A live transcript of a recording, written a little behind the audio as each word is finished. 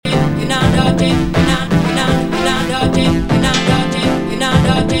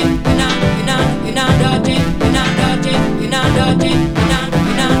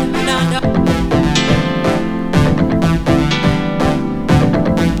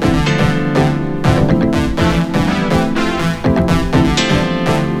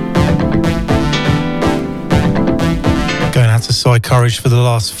Courage for the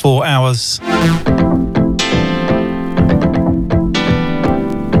last 4 hours.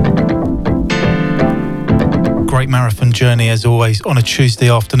 Great marathon journey as always on a Tuesday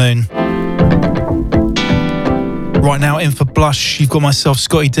afternoon. Right now in for Blush, you've got myself,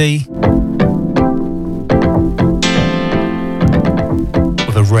 Scottie D,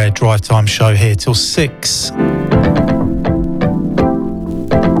 with a rare drive time show here till 6.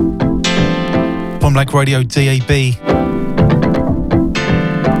 Palm Black Radio DAB.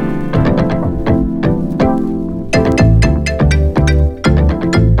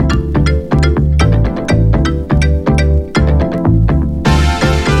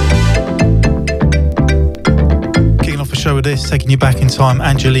 Show with this, taking you back in time,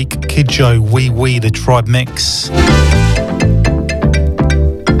 Angelique Kidjo, Wee Wee, the Tribe Mix.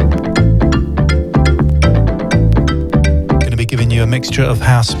 Gonna be giving you a mixture of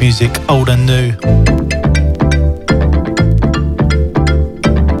house music, old and new.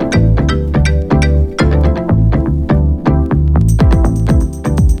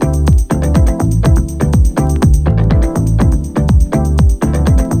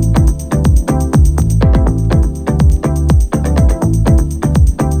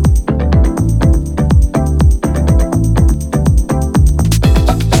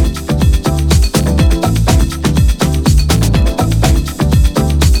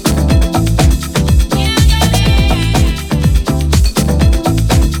 Yeah.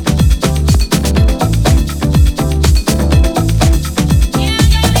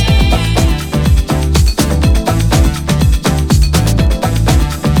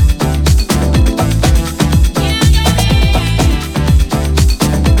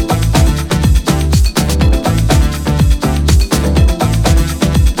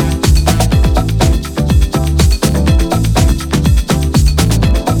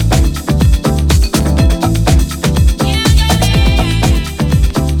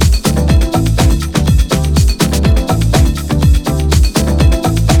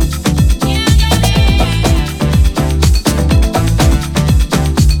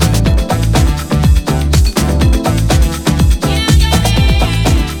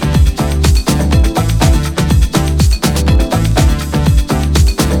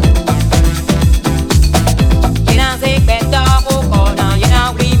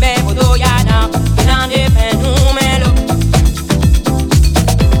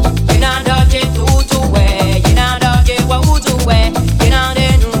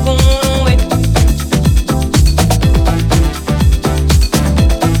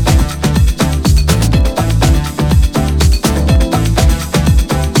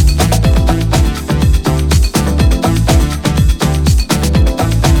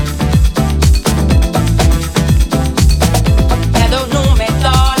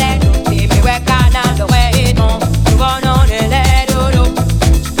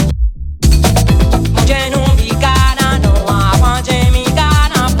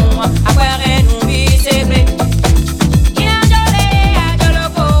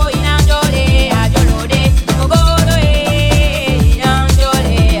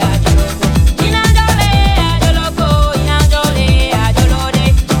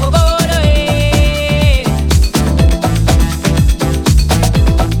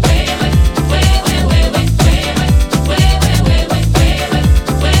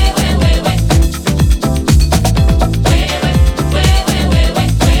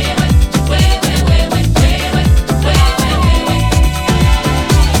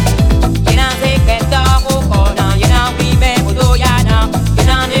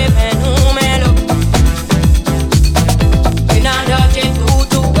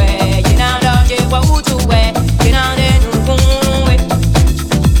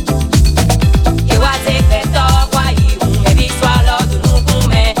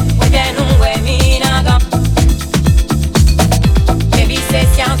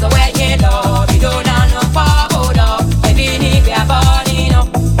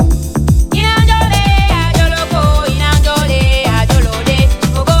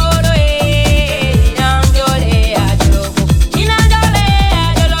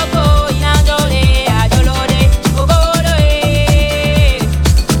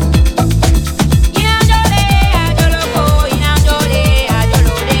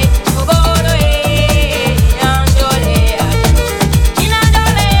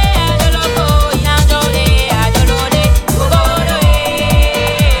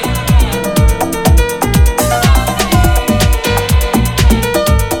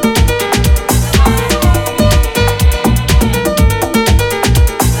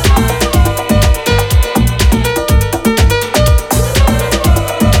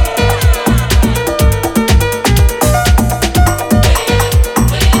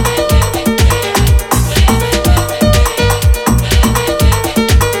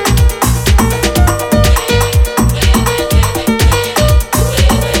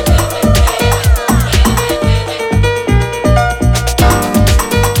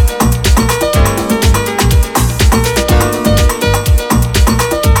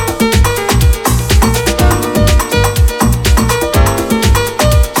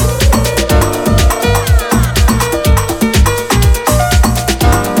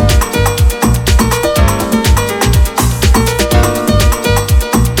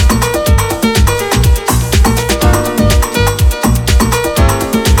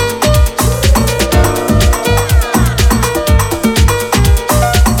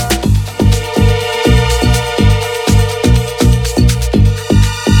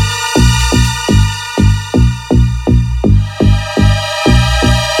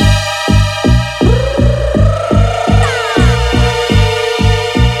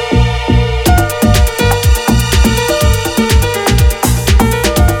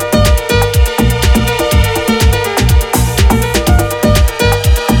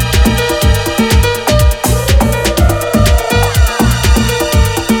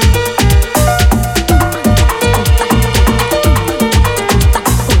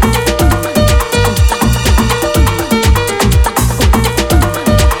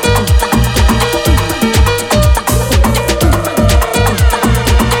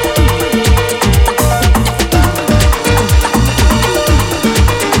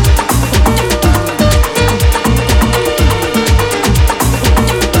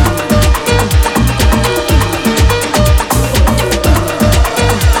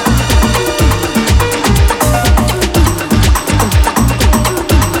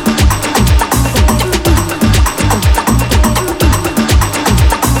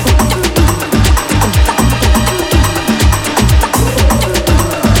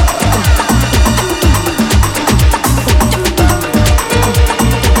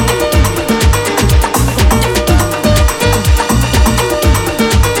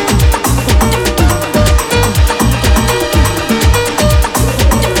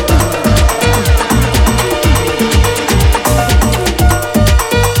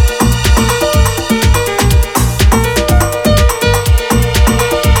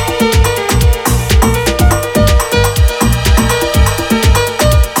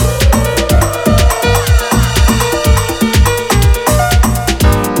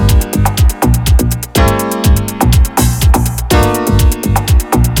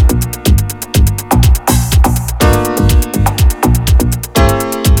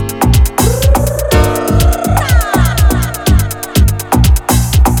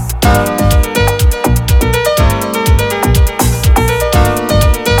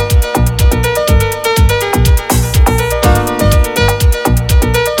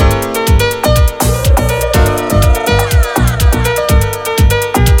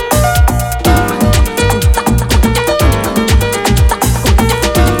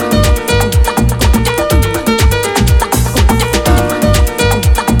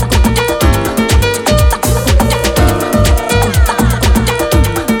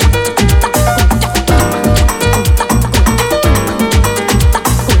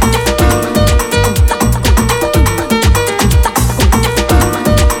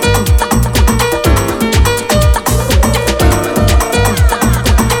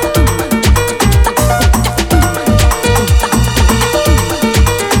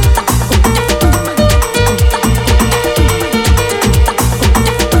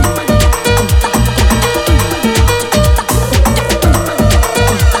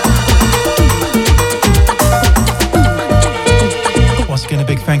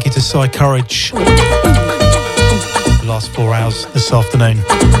 alongside Courage. The last 4 hours this afternoon.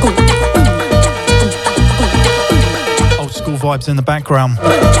 Old school vibes in the background.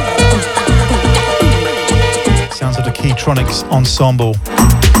 Sounds of the Keytronics ensemble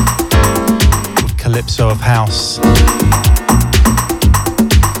with Calypso of House.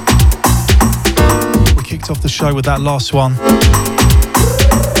 We kicked off the show with that last one.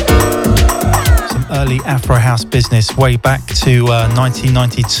 Some early Afro House business way back to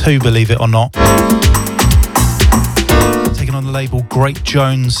 1992, believe it or not. Taken on the label Great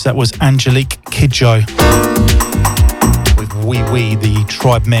Jones, that was Angelique Kidjo with Wee Wee, the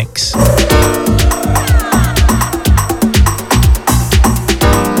Tribe Mix.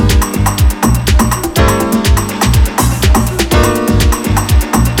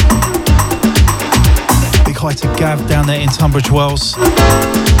 Hi to Gav down there in Tunbridge Wells. Nice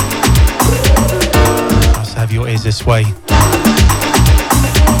to have your ears this way.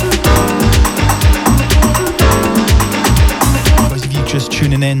 Those of you just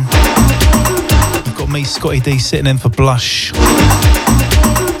tuning in, you've got me, Scottie D, sitting in for Blush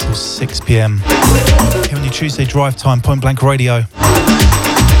till 6 p.m. here on your Tuesday drive time, Point Blank Radio.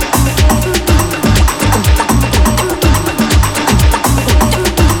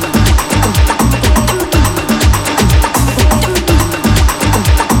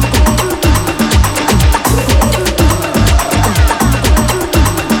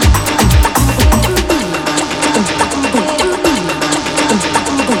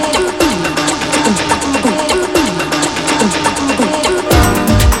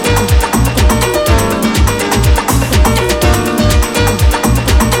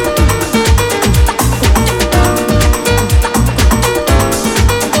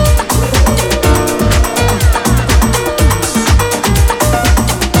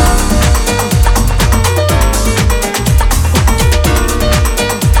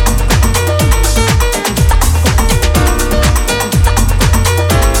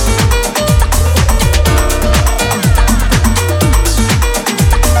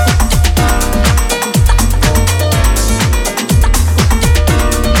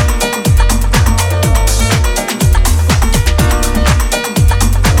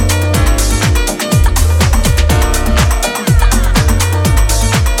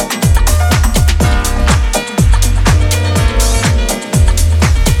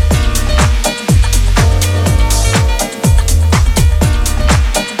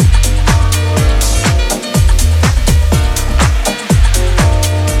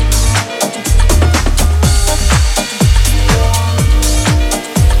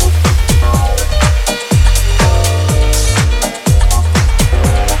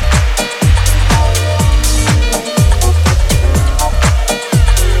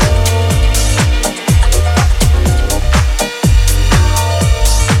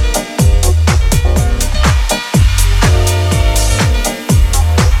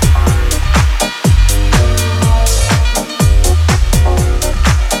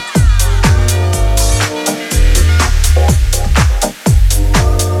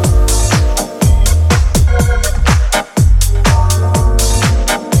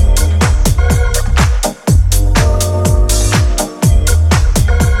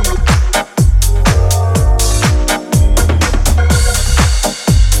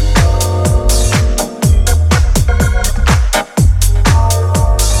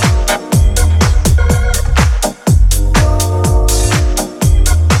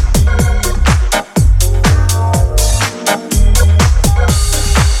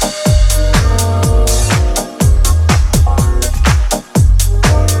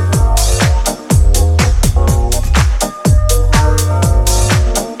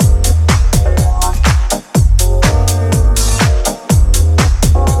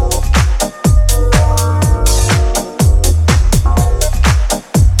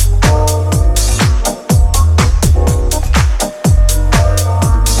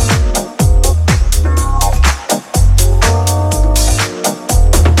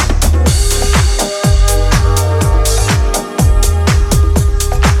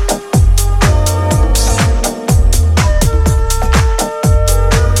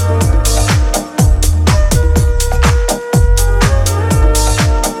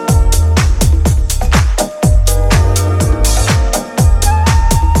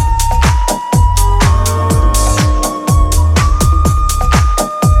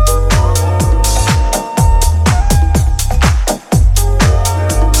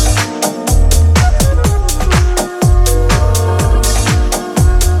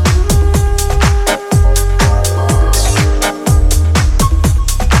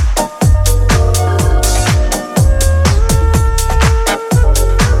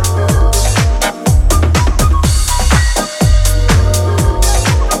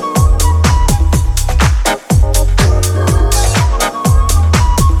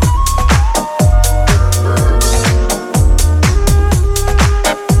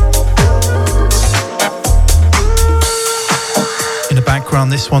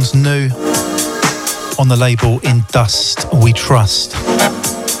 This one's new on the label In Dust We Trust.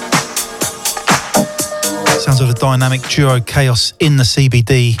 Sounds of a dynamic duo Chaos in the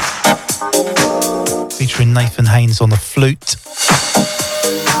CBD, featuring Nathan Haynes on the flute.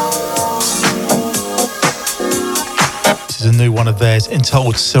 This is a new one of theirs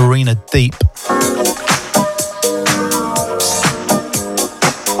entitled Serena Deep.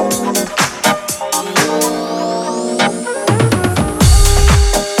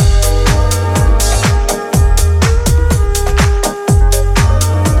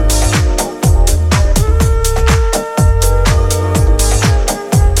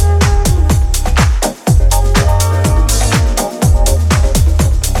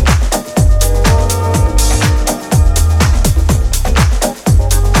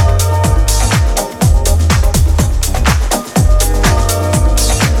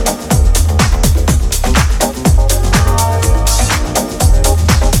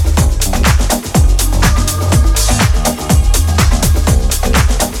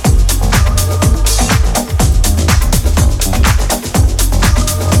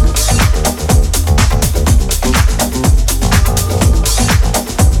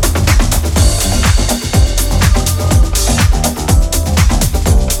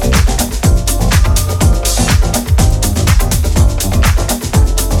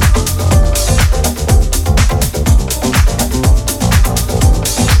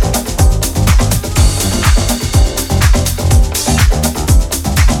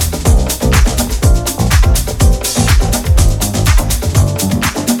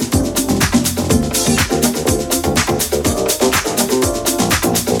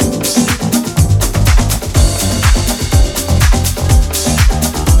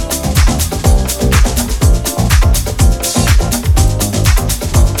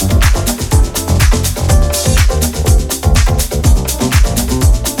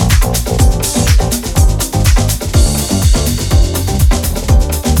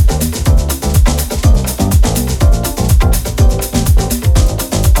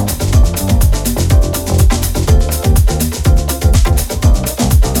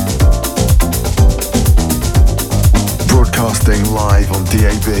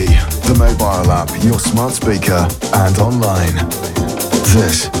 Your smart speaker and online.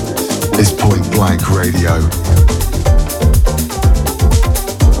 This is Point Blank Radio.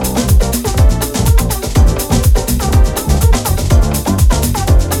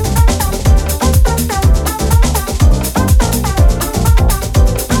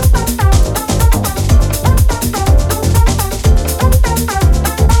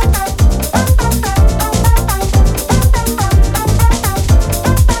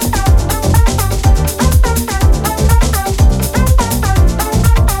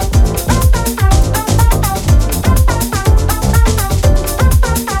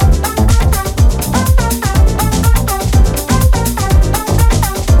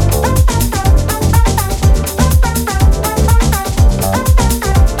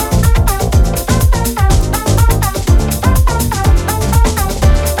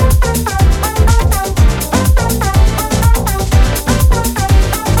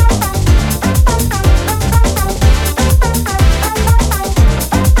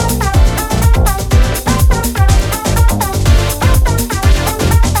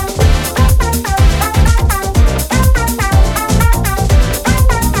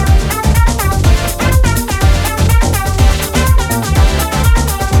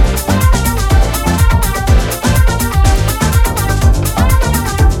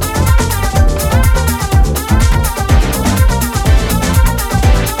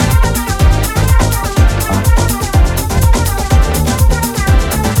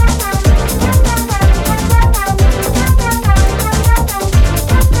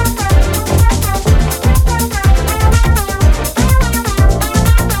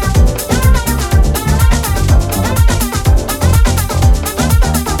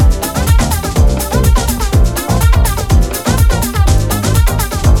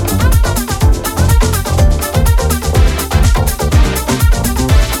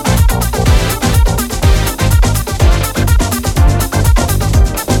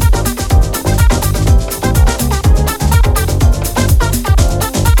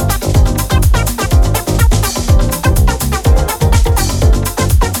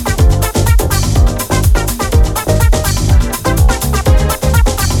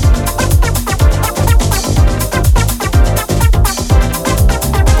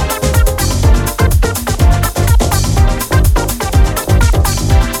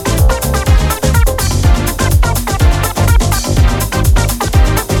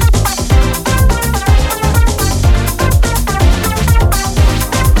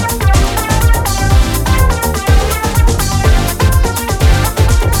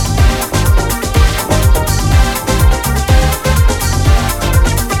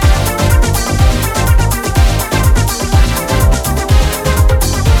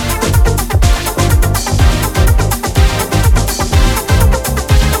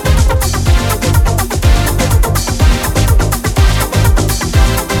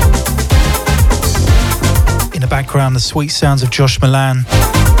 background, the sweet sounds of Josh Milan.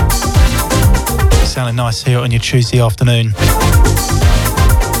 Sounding nice here on your Tuesday afternoon.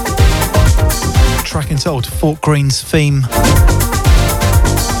 Track entitled Fort Green's Theme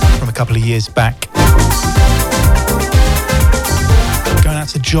from a couple of years back. Going out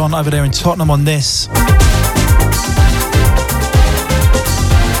to John over there in Tottenham on this.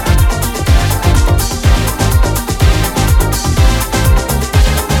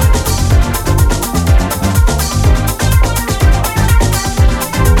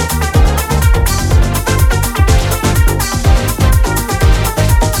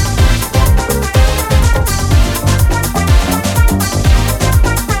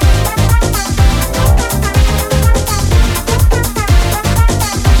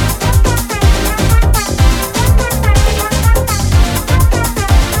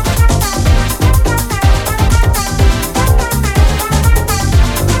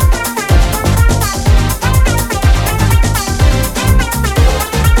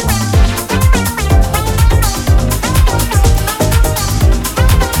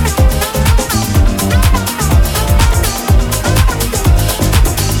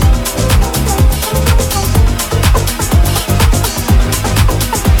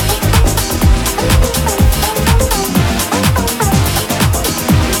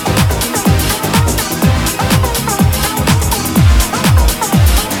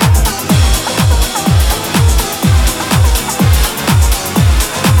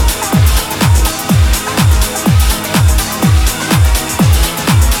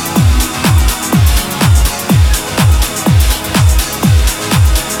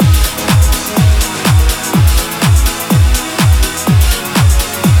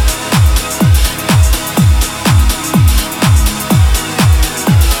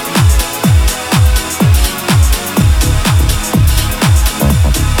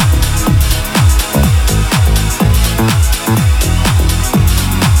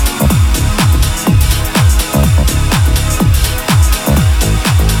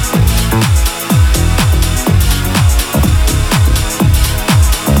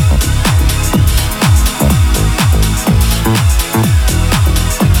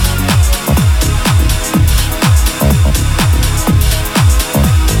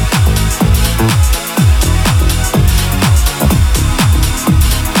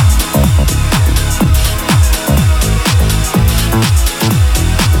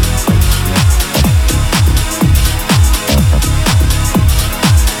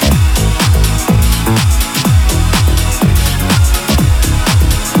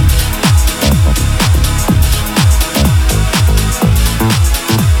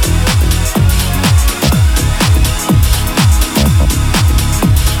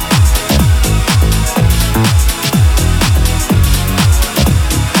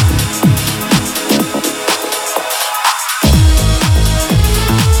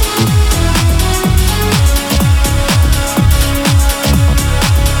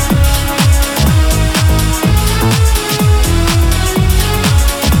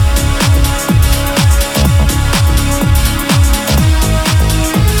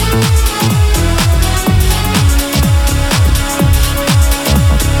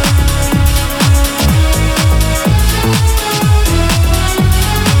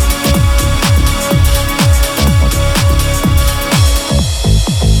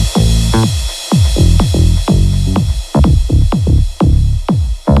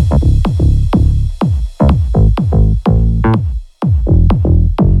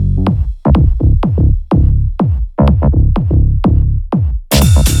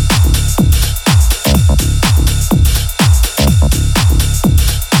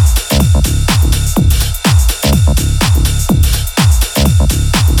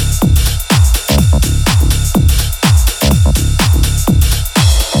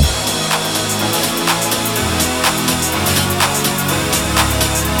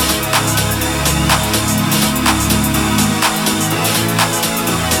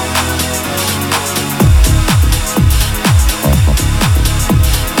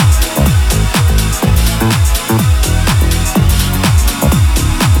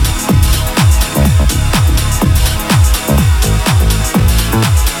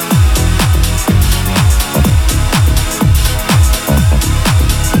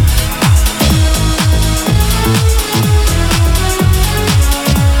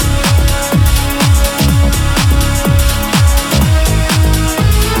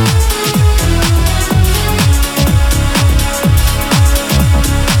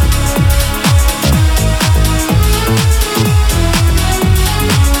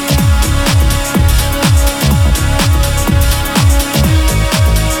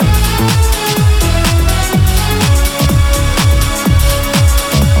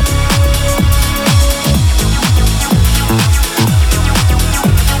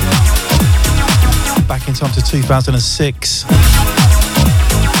 time to 2006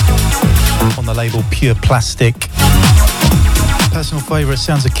 on the label Pure Plastic. Personal favourite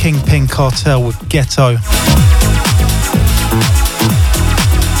sounds of Kingpin Cartel with Ghetto.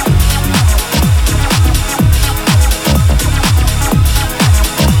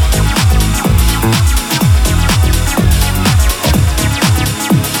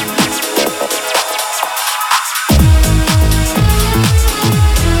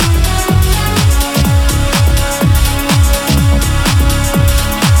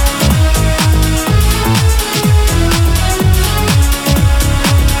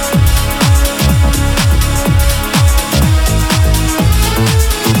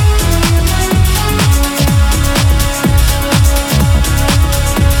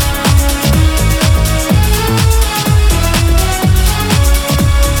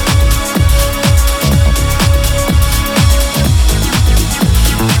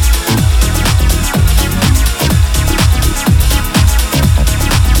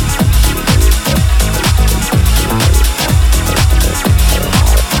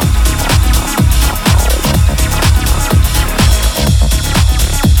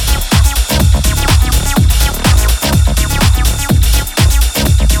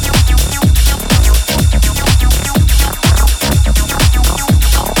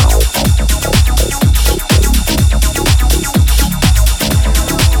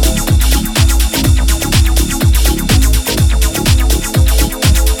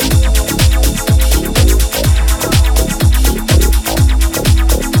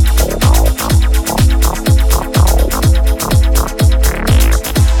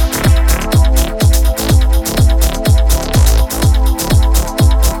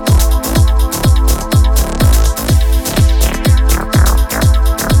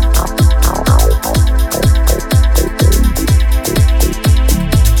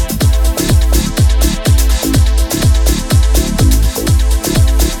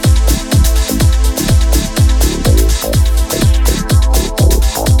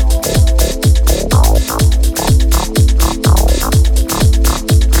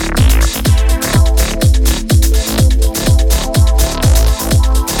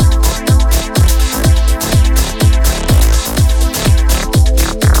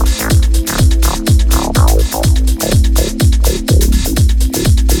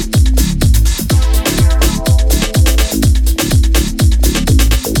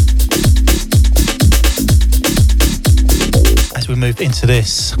 Into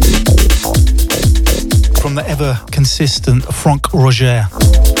this from the ever consistent Franck Roger.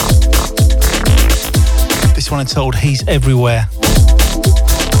 This one entitled He's Everywhere.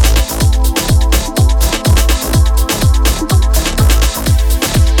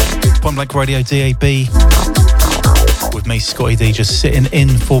 Point Blank Radio DAB with me, Scottie D, just sitting in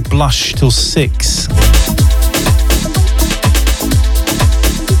for Blush till 6.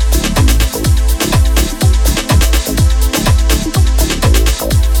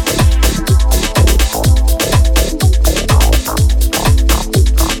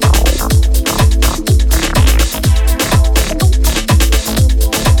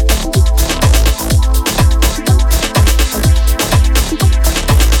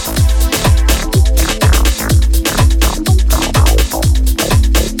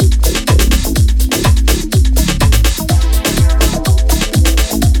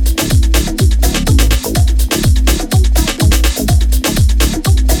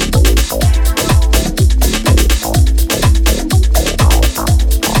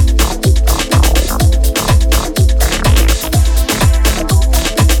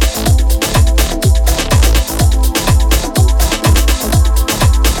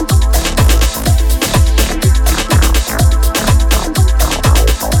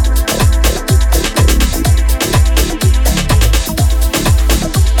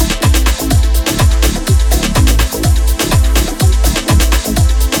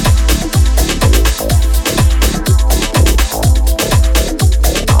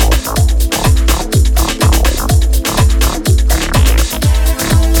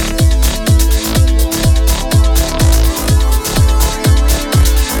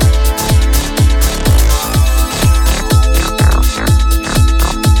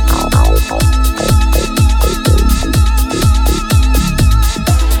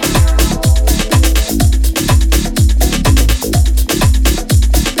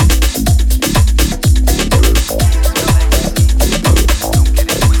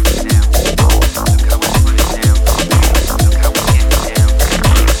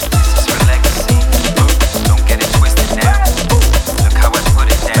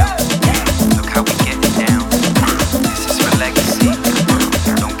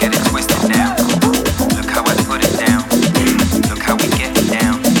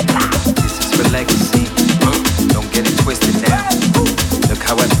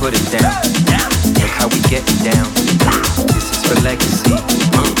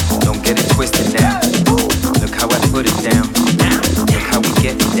 Don't get it twisted now. Look how I put it down. Look how we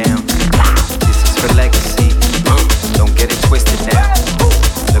get it down. This is for legacy. Don't get it twisted now.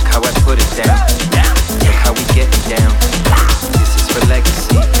 Look how I put it down. Look how we get it down. This is for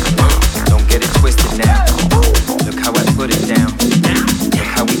legacy. Don't get it twisted now. Look how I put it down. Look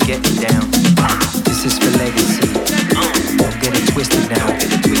how we get it down. This is for legacy. Don't get it twisted now.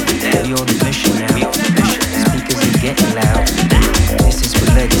 We on a mission now. Speakers are getting loud. This is for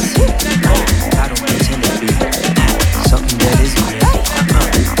legacy. I don't pretend to be something that isn't me.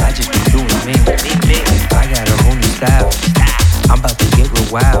 I just be doing me. I got a whole new style. I'm about to get real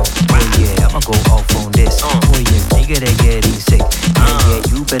wild. Oh yeah, I'ma go off on this. Oh yeah, nigga they getting sick. Yeah,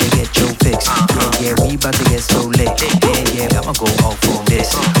 you better get your fix. Yeah, we about to get so lit. Yeah, I'ma go off on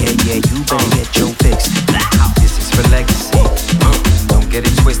this. Yeah, you better get your fix. This is for legacy. Don't get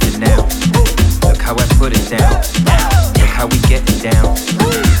it twisted now. Look how I put it down. Look how we get it down.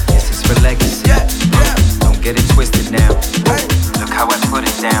 This is for legacy. Don't get it twisted now. Look how I put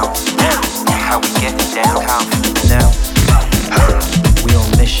it down. Look how we get it down. Now, we on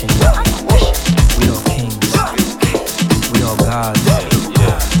mission. We all kings. We all gods.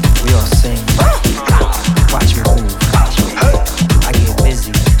 We all sing. Watch me move. I get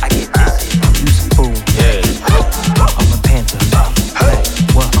busy. Use a fool. I'm a panther.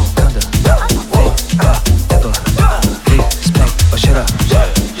 Wakanda. Ever. Respect. Or shut up.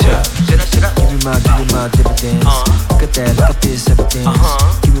 Give me my dividends. Look at this evidence.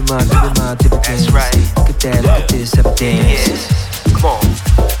 Give me my dividends. That's right. Look at this evidence. Come on.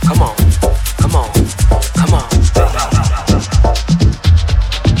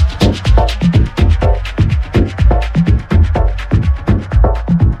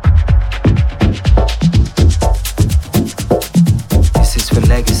 This is for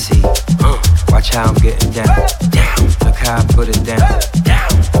legacy. Watch how I'm getting down. Look how I put it down.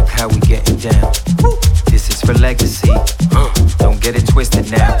 Look how we getting down. This is for legacy. Don't get it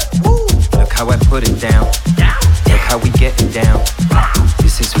twisted now. Look how I put it down. Look how we getting down.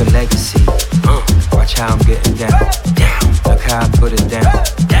 This is for legacy. Watch how I'm getting down. Look how I put it down.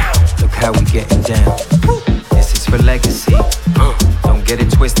 Look how we getting down. This is for legacy. Don't get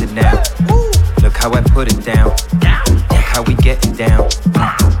it twisted now. Look how I put it down. Look how we getting down.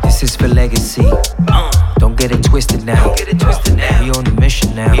 This is for legacy. Don't get it twisted now. We on the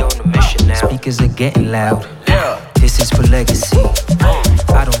mission now. Speakers are getting loud. This is for legacy.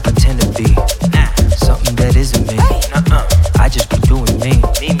 I don't pretend to be something that isn't me. I just be doing me.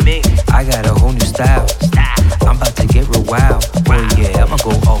 I got a whole new style. I'm about to get real wild. Oh yeah, I'ma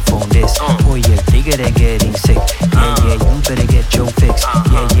go off on this. Oh yeah, nigga they getting sick. Yeah, you better get your fix.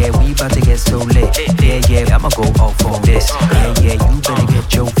 Yeah, we about to get so lit. Yeah, I'ma go off on this. Yeah, you better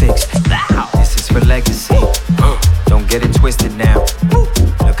get your fix. This is for legacy. Don't get it twisted now.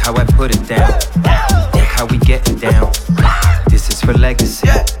 Look how I put it down. Look how we get it down. This is for legacy.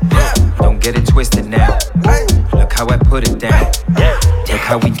 Don't get it twisted now. Look how I put it down. Look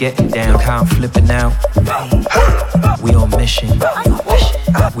how we get it down. Look how I'm flipping out. We on mission.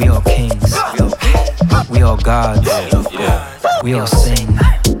 We all kings. We all gods. We all sing.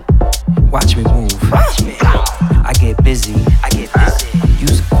 Watch me move. I get busy.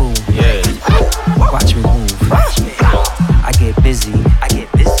 Use a fool. Watch me move. I get busy.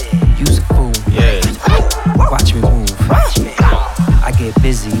 Use a fool. Watch me move. I get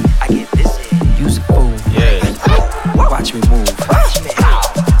busy. Use a fool. Watch me move. I get busy. Use a fool. Watch me move.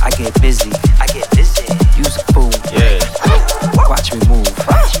 I get busy. Use a fool. Watch me move.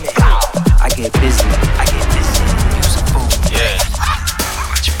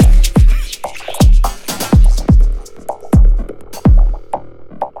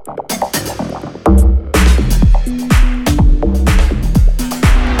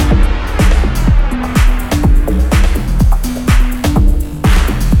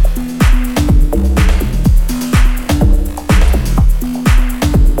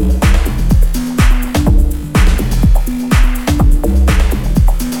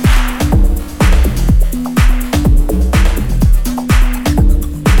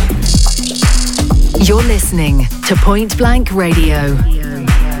 You're listening to Point Blank Radio.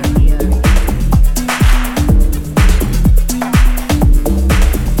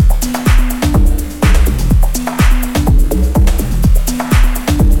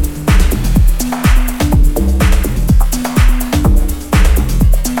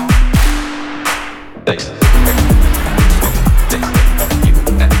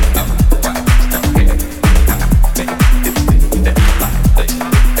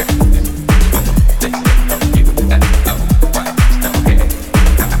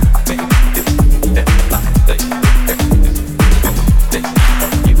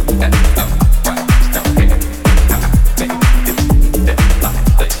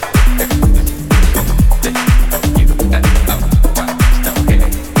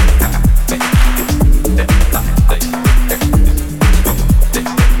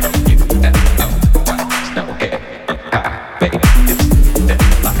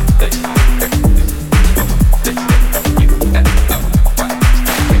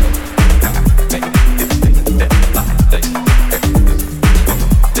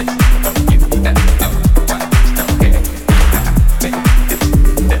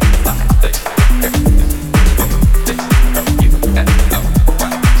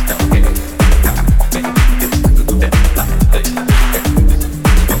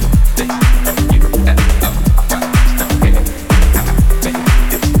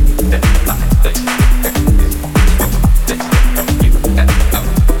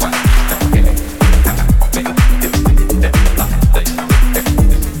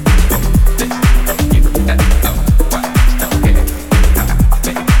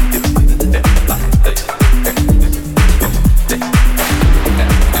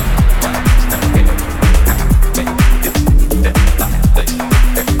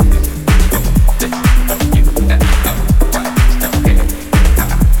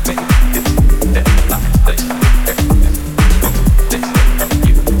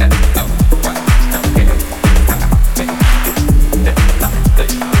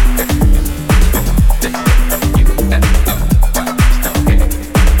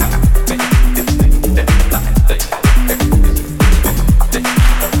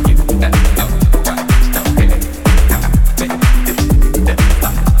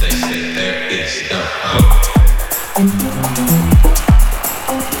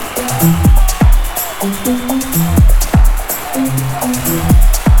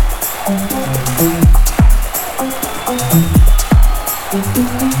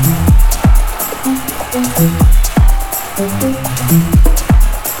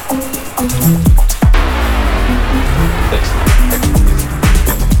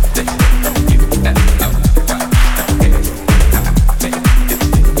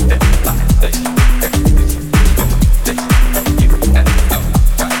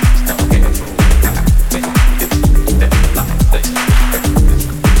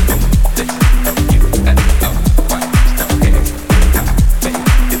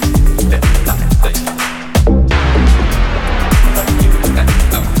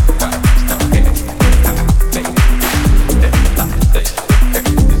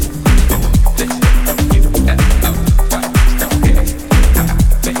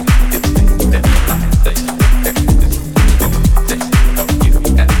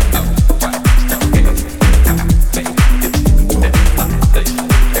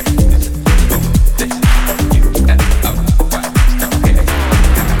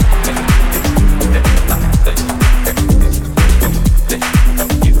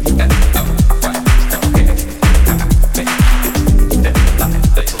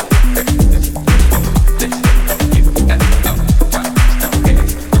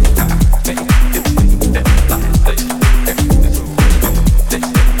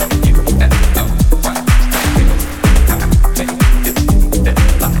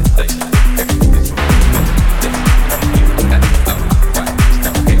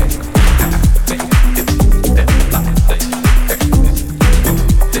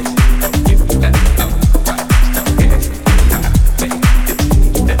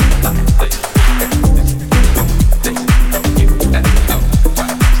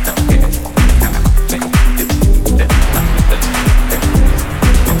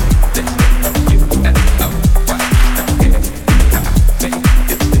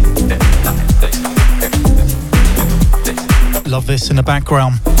 In the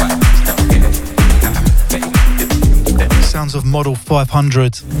background, sounds of Model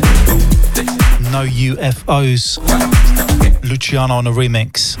 500, No UFOs, Luciano on a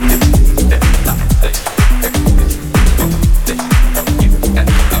remix.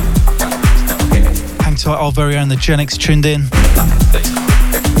 Hang tight, our very own the Genix tuned in.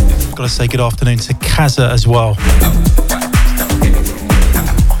 Gotta say good afternoon to Kaza as well.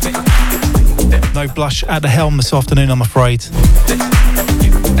 No Blush at the helm this afternoon, I'm afraid.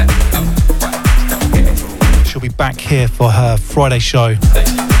 She'll be back here for her Friday show,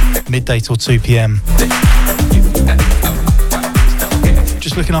 midday till 2 p.m.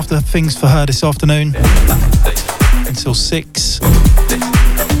 Just looking after things for her this afternoon until 6.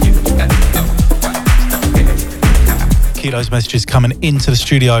 Keep those messages coming into the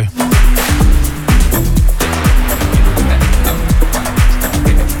studio.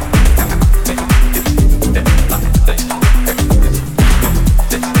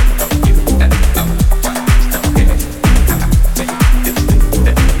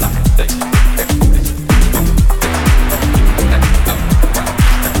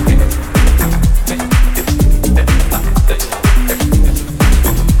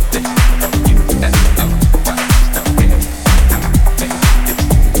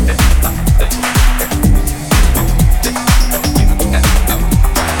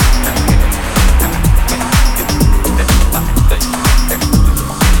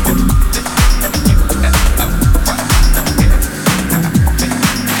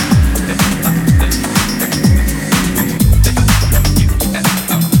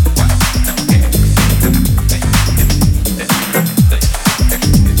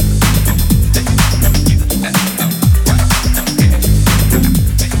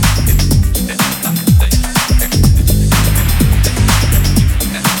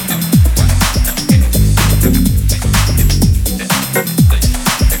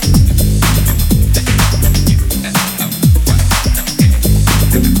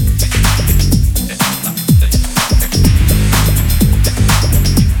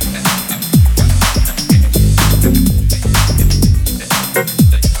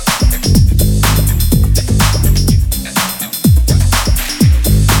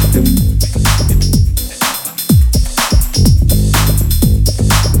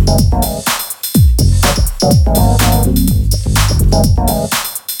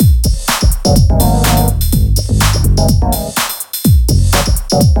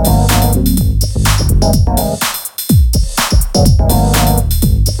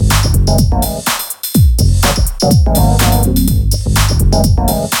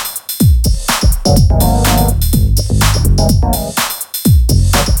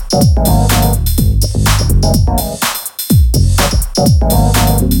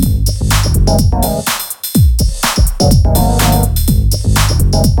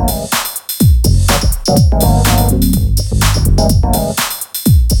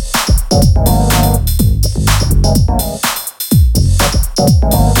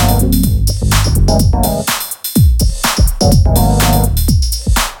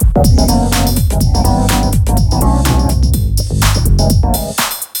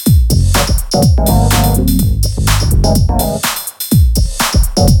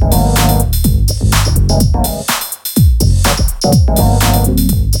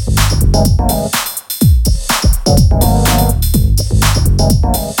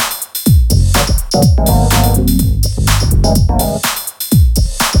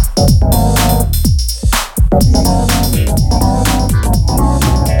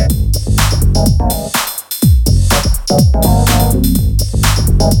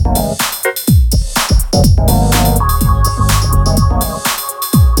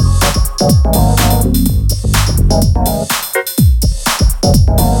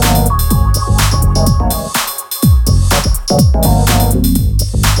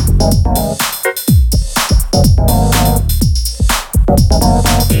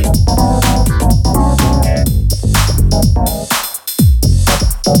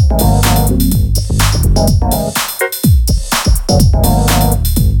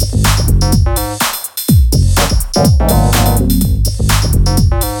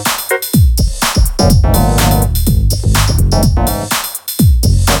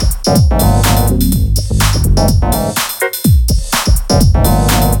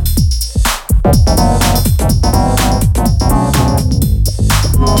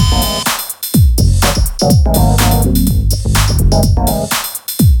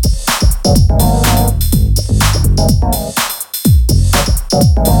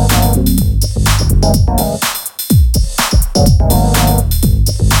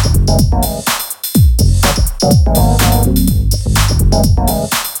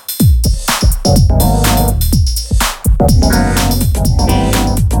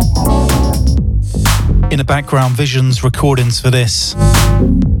 Background Visions recordings for this.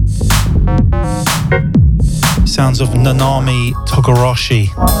 Sounds of Nanami Togoroshi.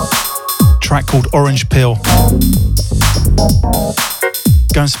 Track called Orange Pill.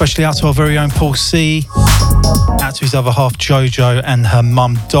 Going especially out to our very own Paul C. Out to his other half Jojo and her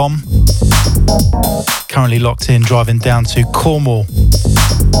mum Dom. Currently locked in driving down to Cornwall.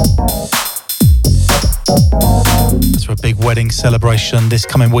 That's for a big wedding celebration this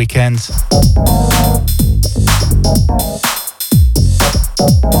coming weekend.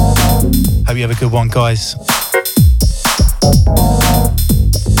 Hope you have a good one, guys.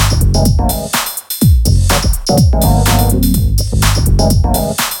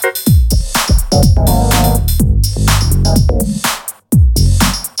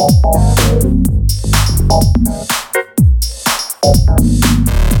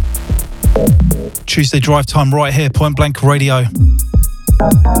 Tuesday drive time right here, Point Blank Radio.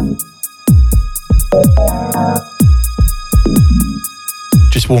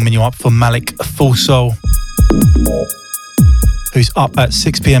 Just warming you up for Malik Full Soul, who's up at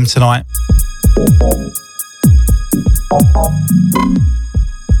 6 p.m. tonight.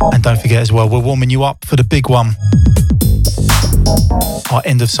 And don't forget as well, we're warming you up for the big one. Our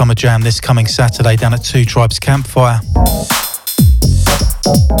end of summer jam this coming Saturday down at Two Tribes Campfire.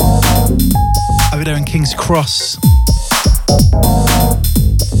 Over there in King's Cross.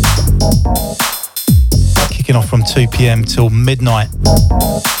 Kicking off from 2 p.m. till midnight.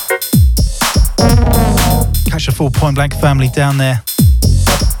 Catch a full Point Blank family down there.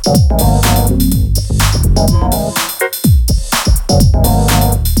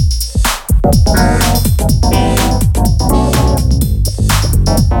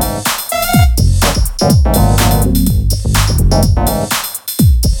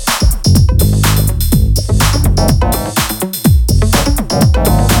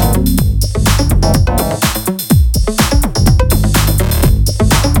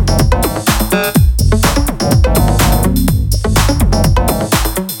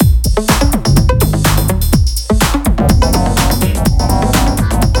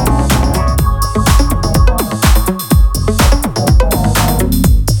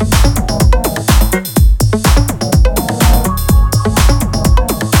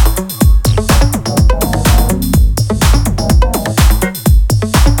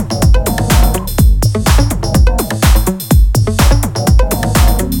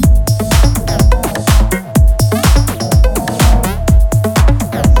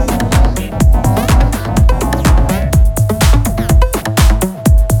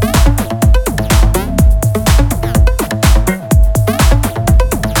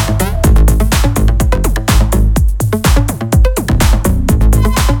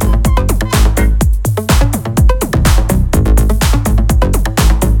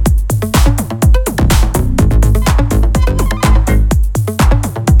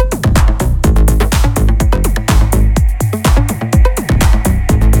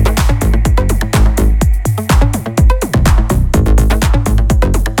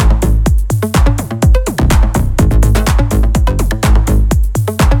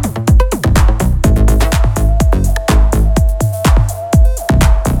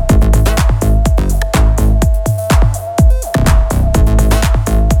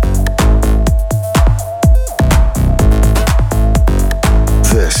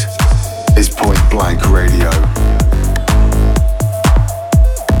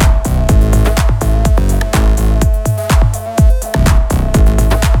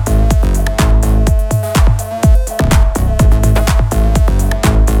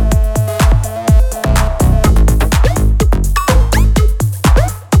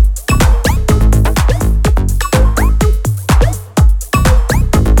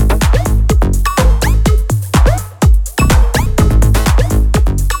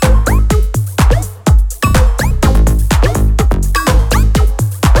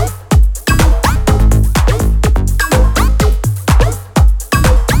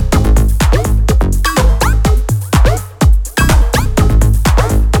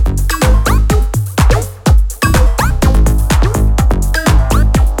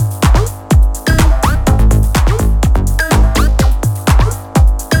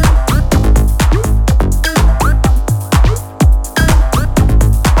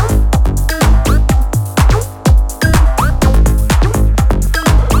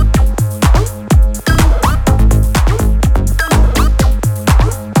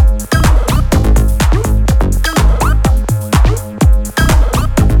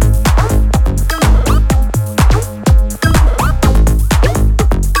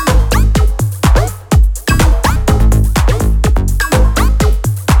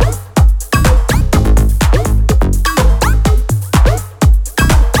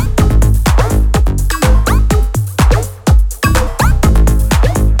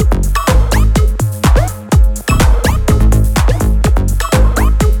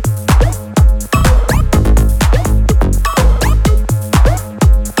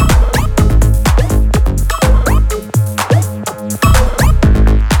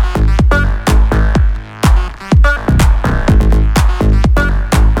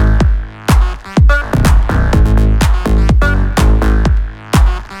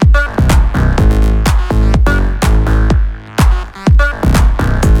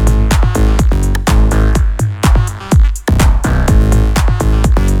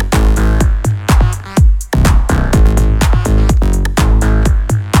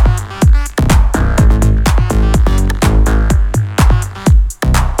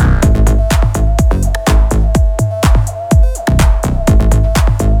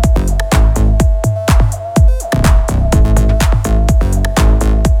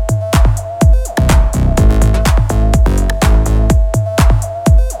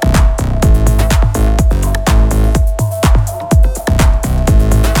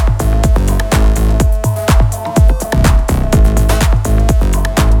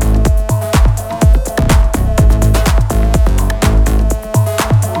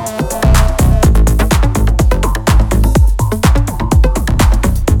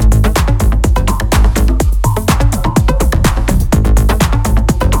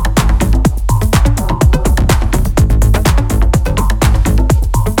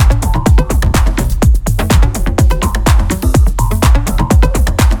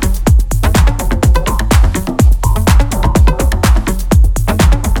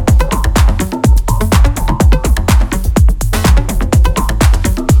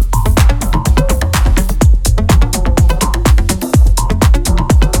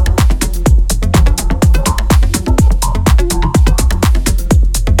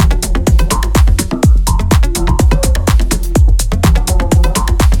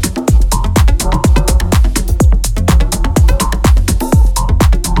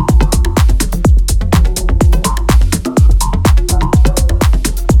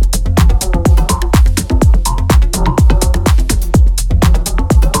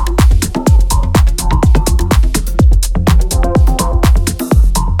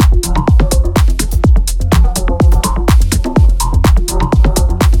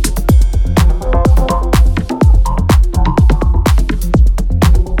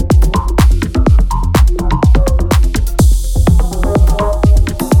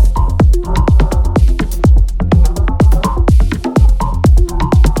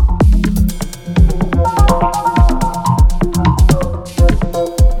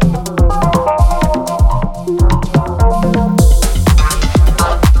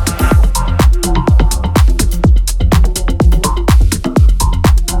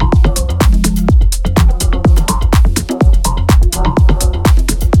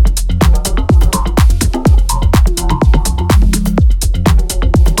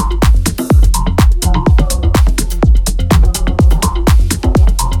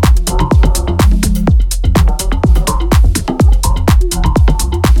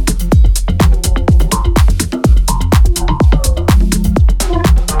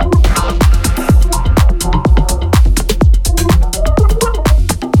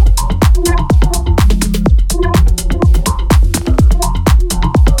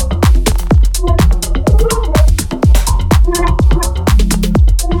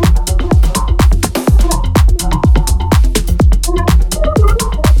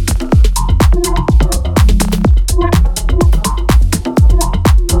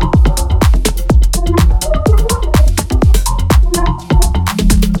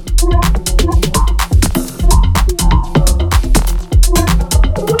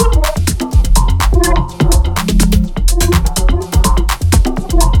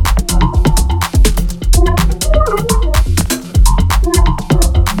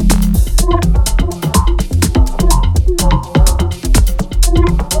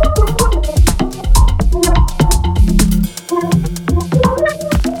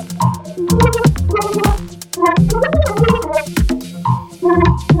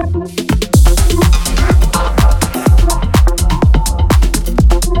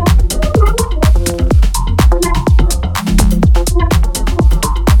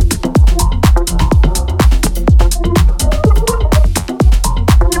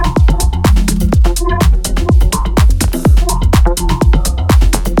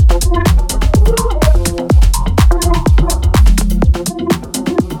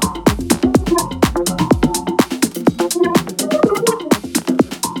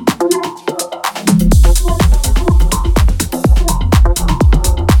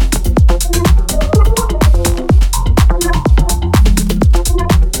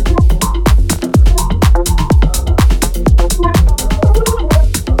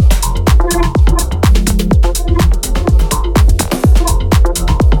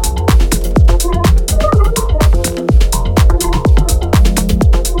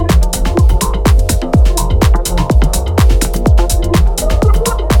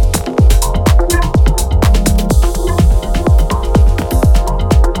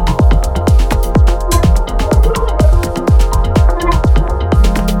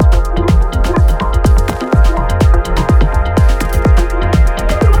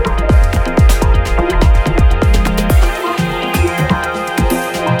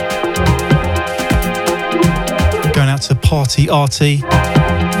 Lexi Artie.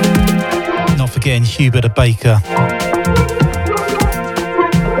 Not forgetting Hubert the Baker.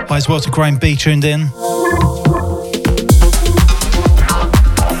 Hi as well to Graham B tuned in.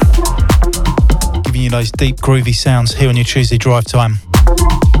 Giving you those deep groovy sounds here on your Tuesday drive time.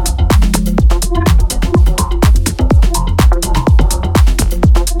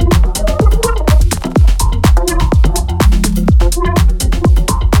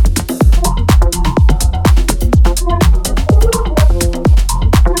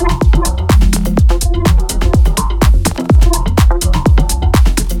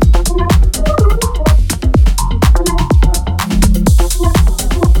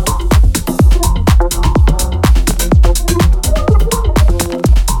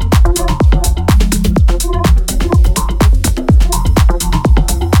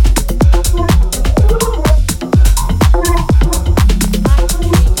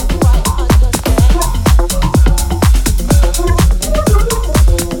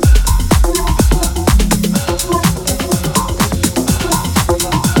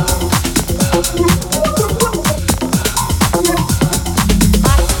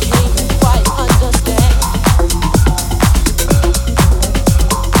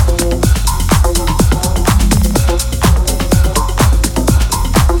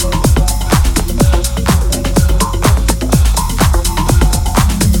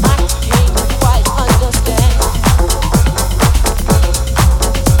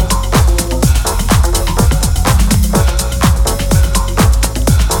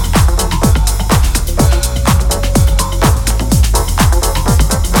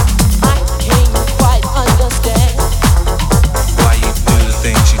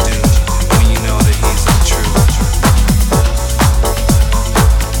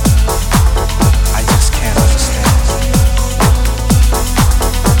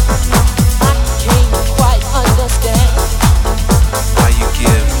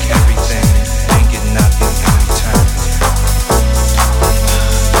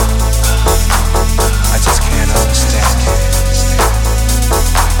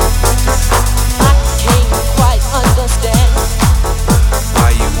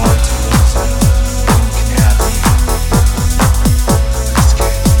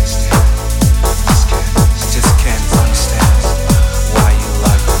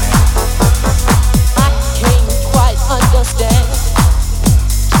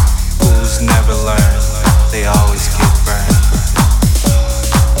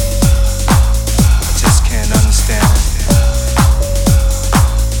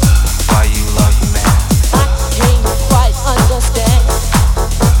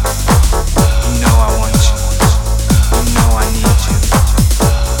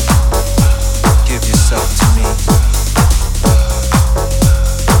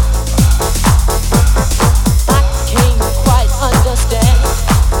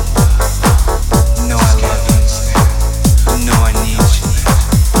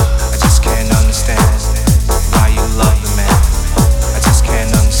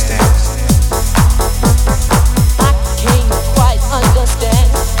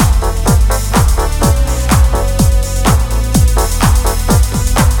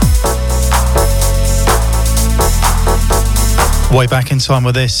 Way back in time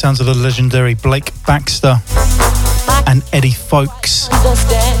with this, sounds of the legendary Blake Baxter and Eddie Fowlkes.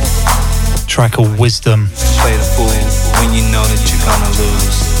 Track called Wisdom. Play the fool when you know that you're gonna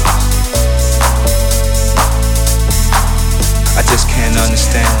lose. I just can't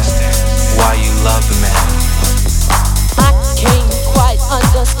understand why you love the man. I can't quite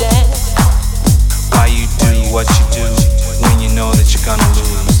understand why you do what you do when you know that you're gonna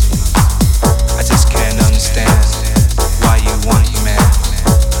lose. I just can't understand why you want the man.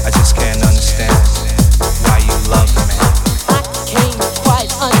 I just can't understand why you love the man. I can't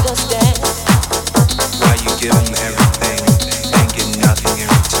quite understand why you give him everything and get nothing in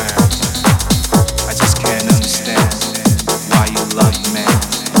return. I just can't understand why you love the man.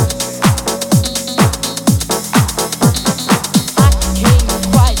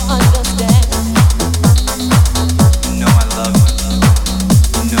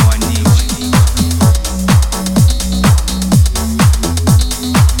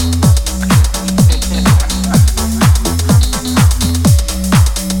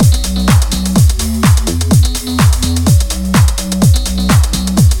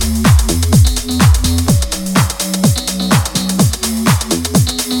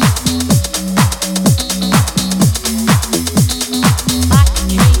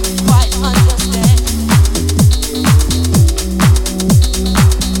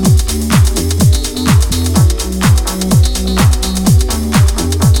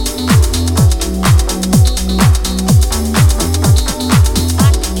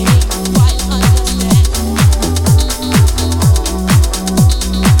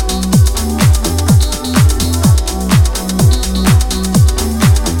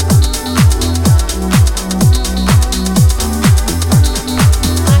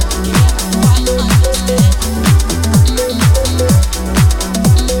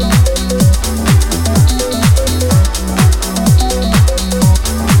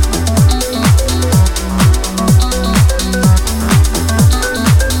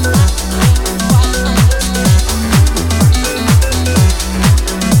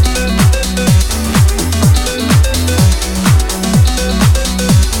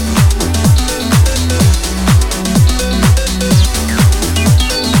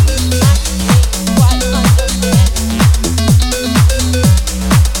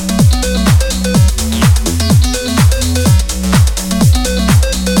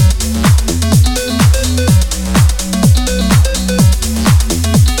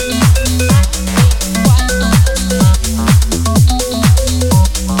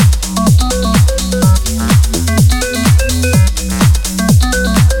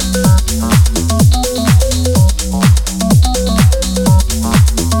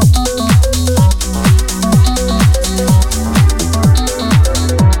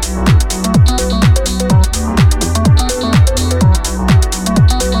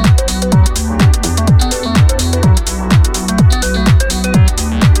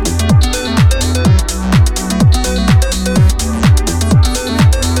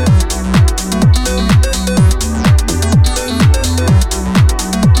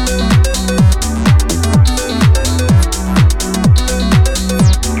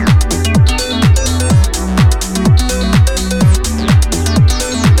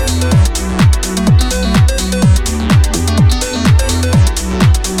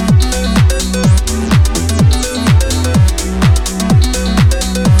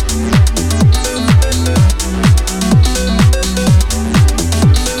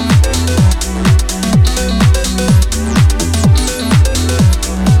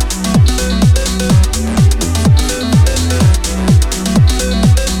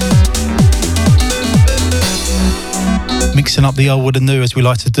 mixing up the old with the new as we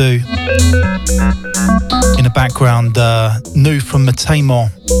like to do. In the background, new from Matemo.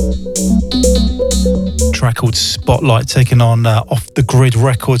 Track called Spotlight, taken on Off the Grid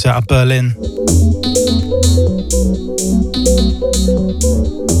Records out of Berlin.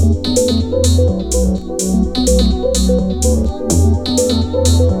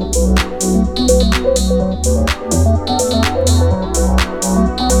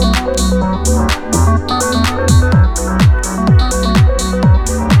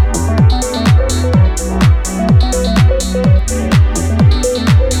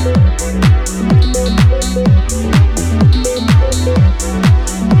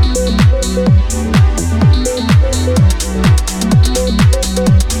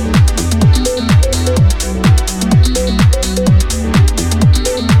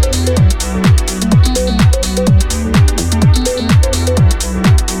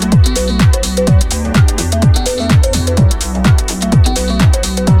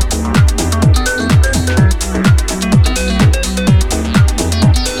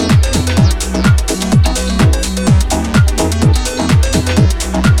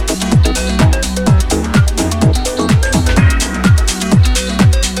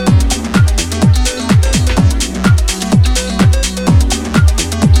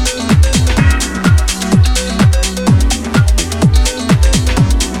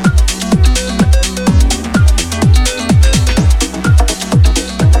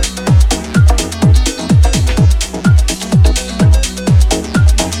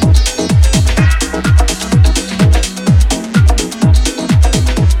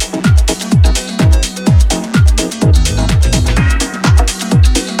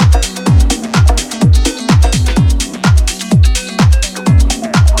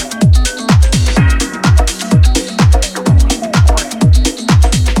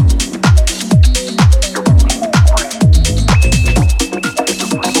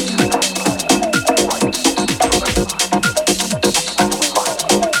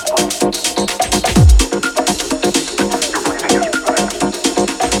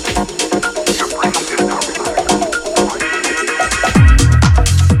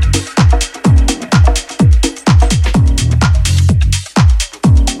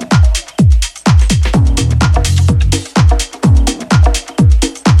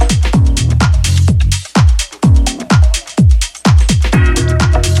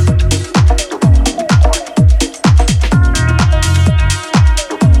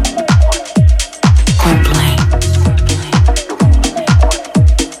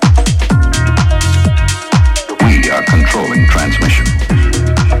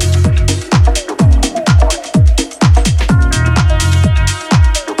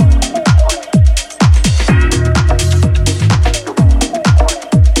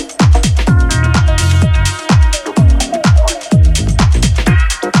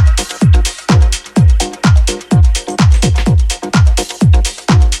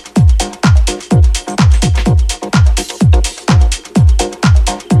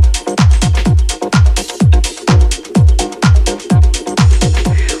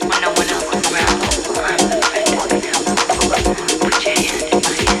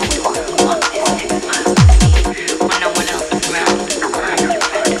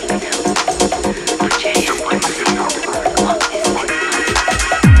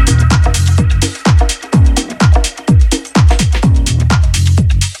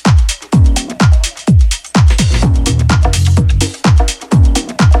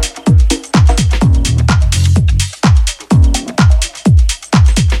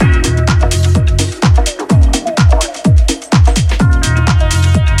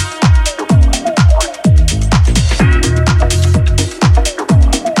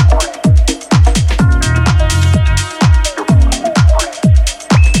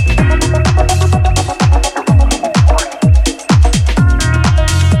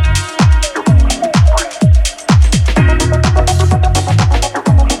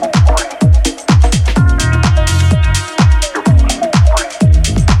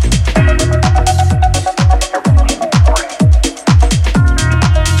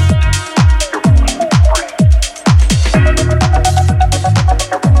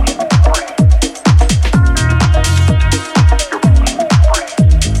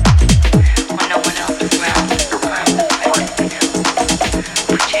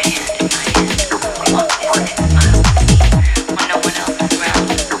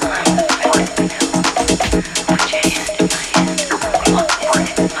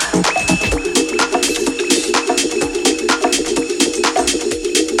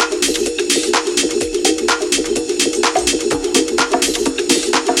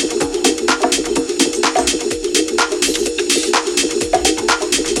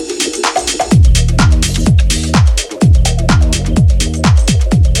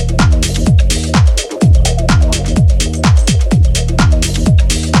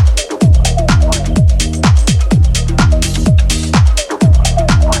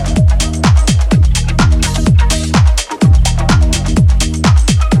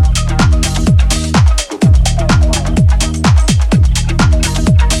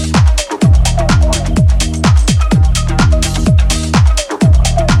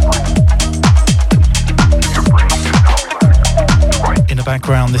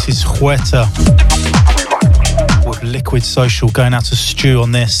 one. This is Huerta with Liquid Social. Going out to Stu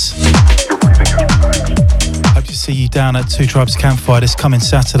on this. Hope to see you down at Two Tribes Campfire this coming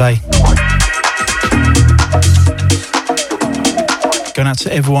Saturday. Going out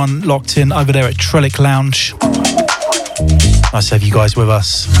to everyone locked in over there at Trellick Lounge. Nice to have you guys with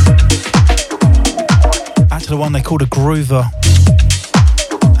us. Back to the one they called a Groover.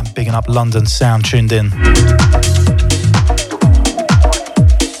 And bigging up London Sound tuned in.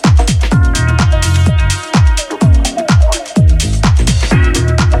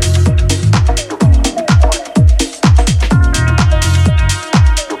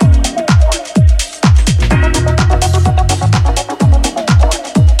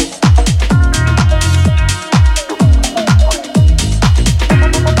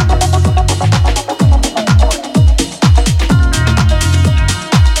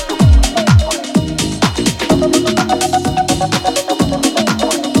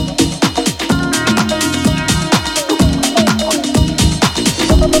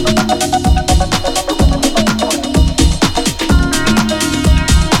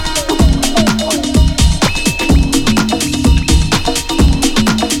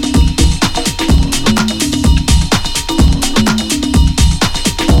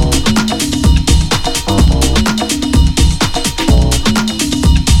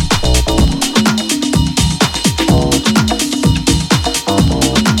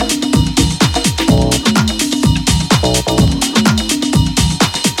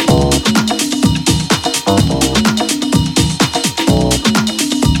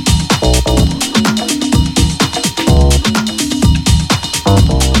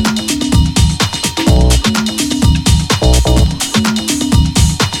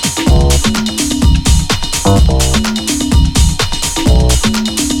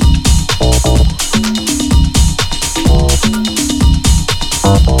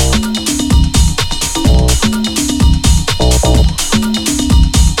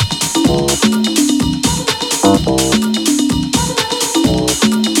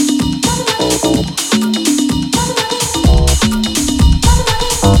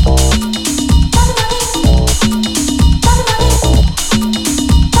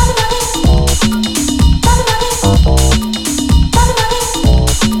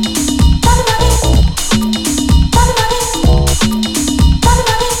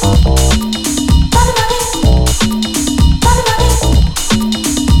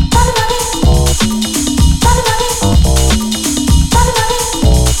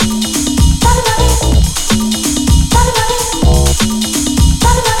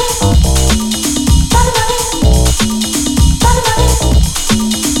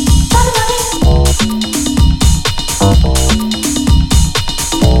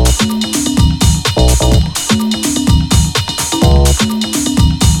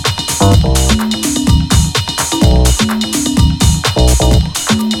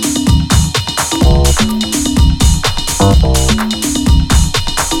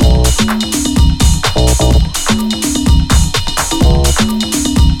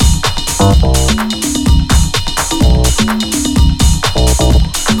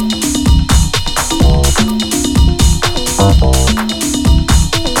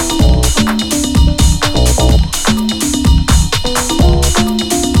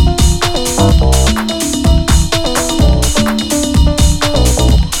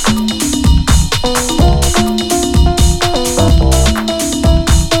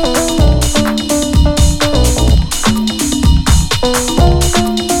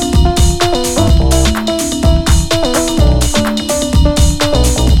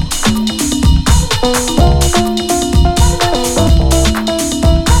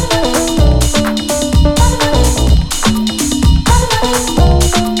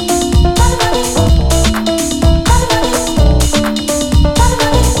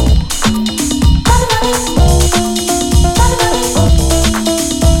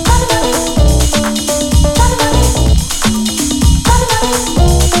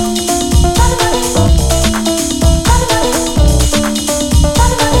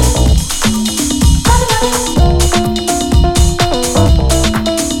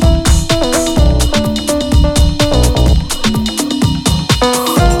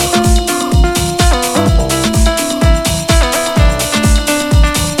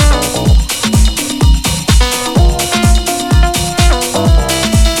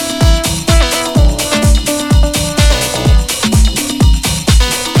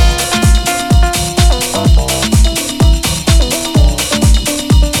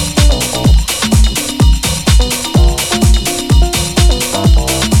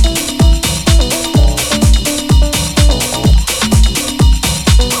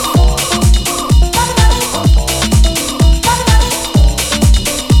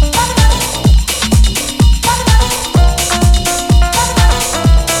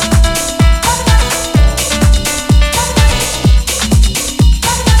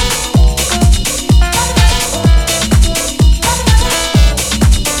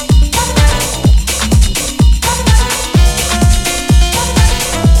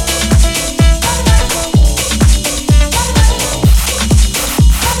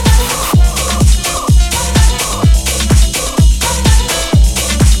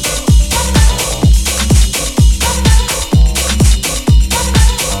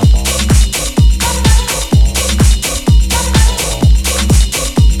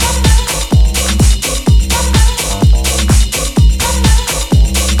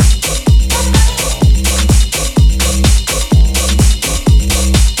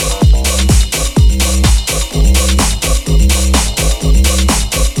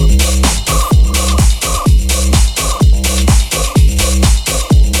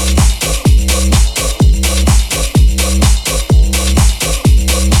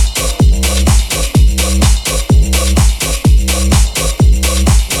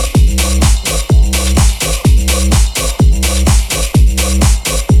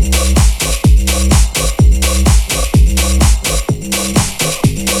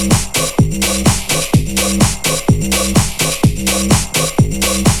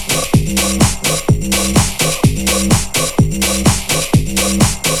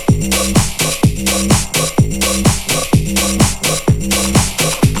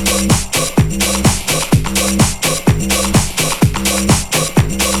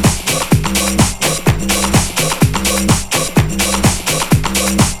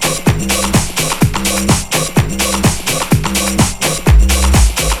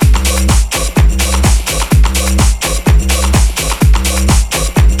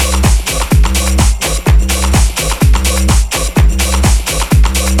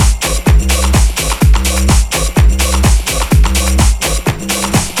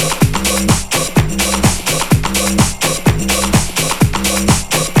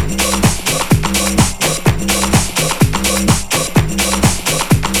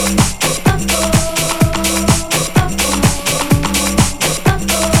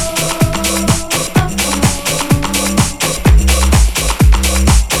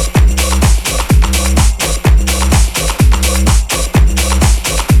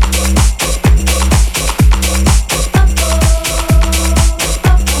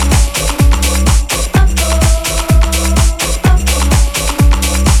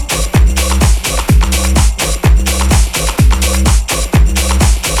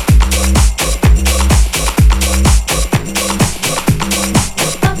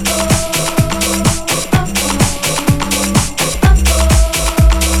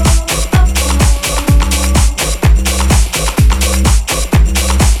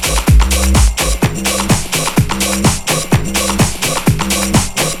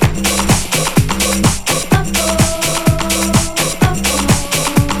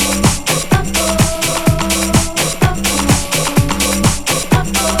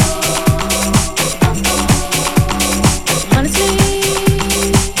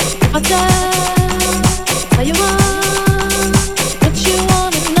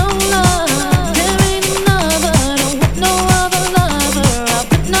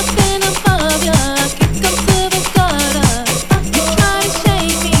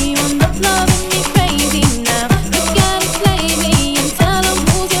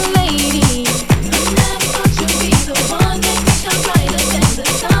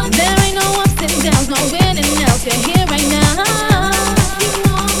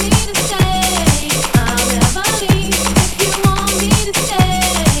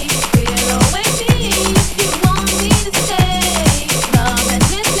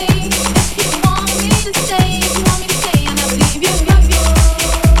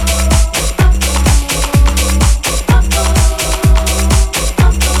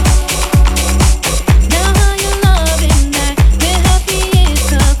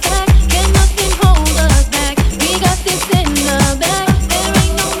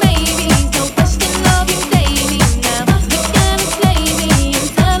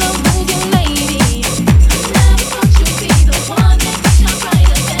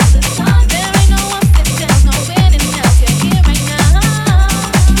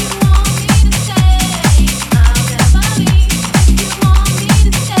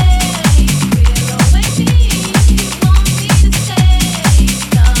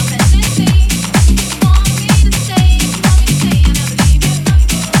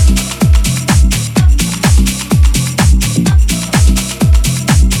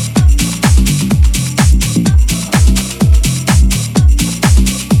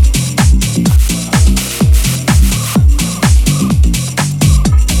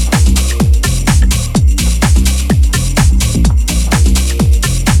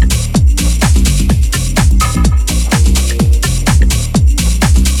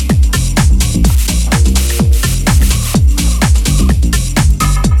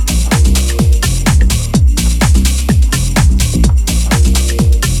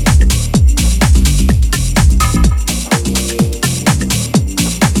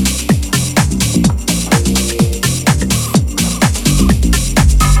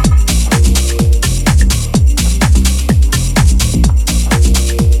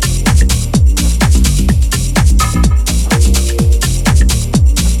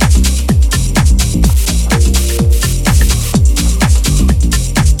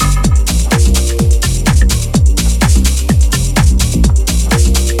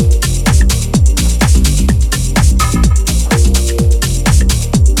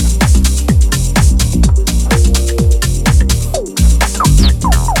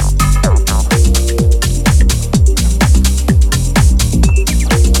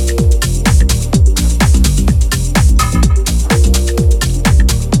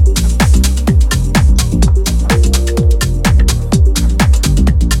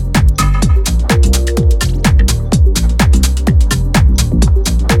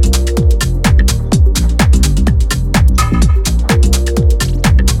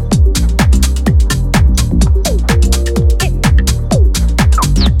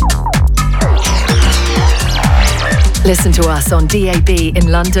 Listen to us on DAB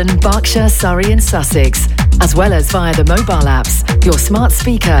in London, Berkshire, Surrey and Sussex, as well as via the mobile apps, your smart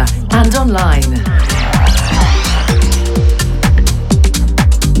speaker and online.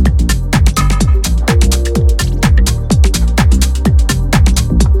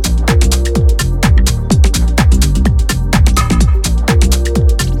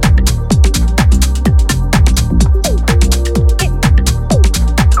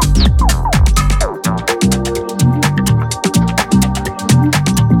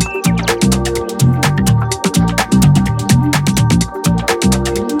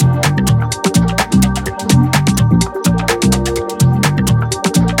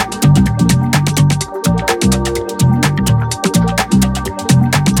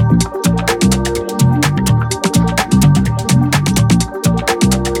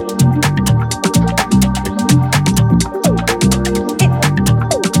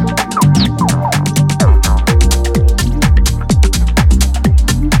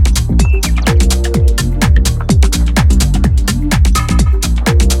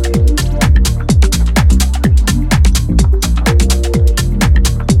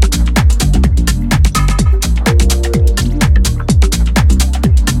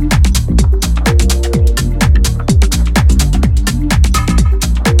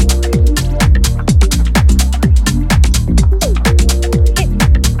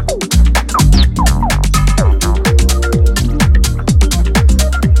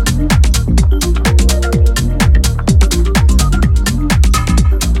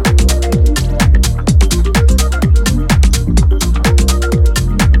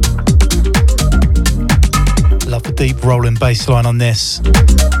 Rolling bass line on this.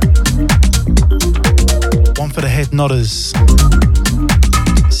 One for the head nodders.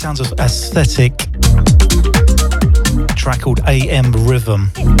 Sounds of aesthetic. A track called AM Rhythm.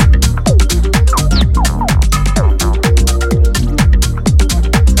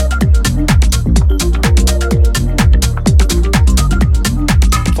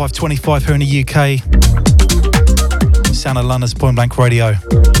 .25 here in the UK. Sound of London's Point Blank Radio.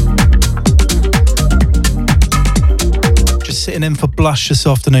 Sitting in for Blush this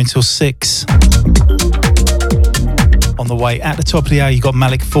afternoon till 6. On the way, at the top of the hour, you got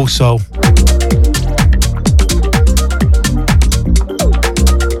Malik Full Soul.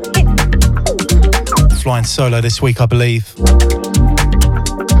 Flying solo this week, I believe.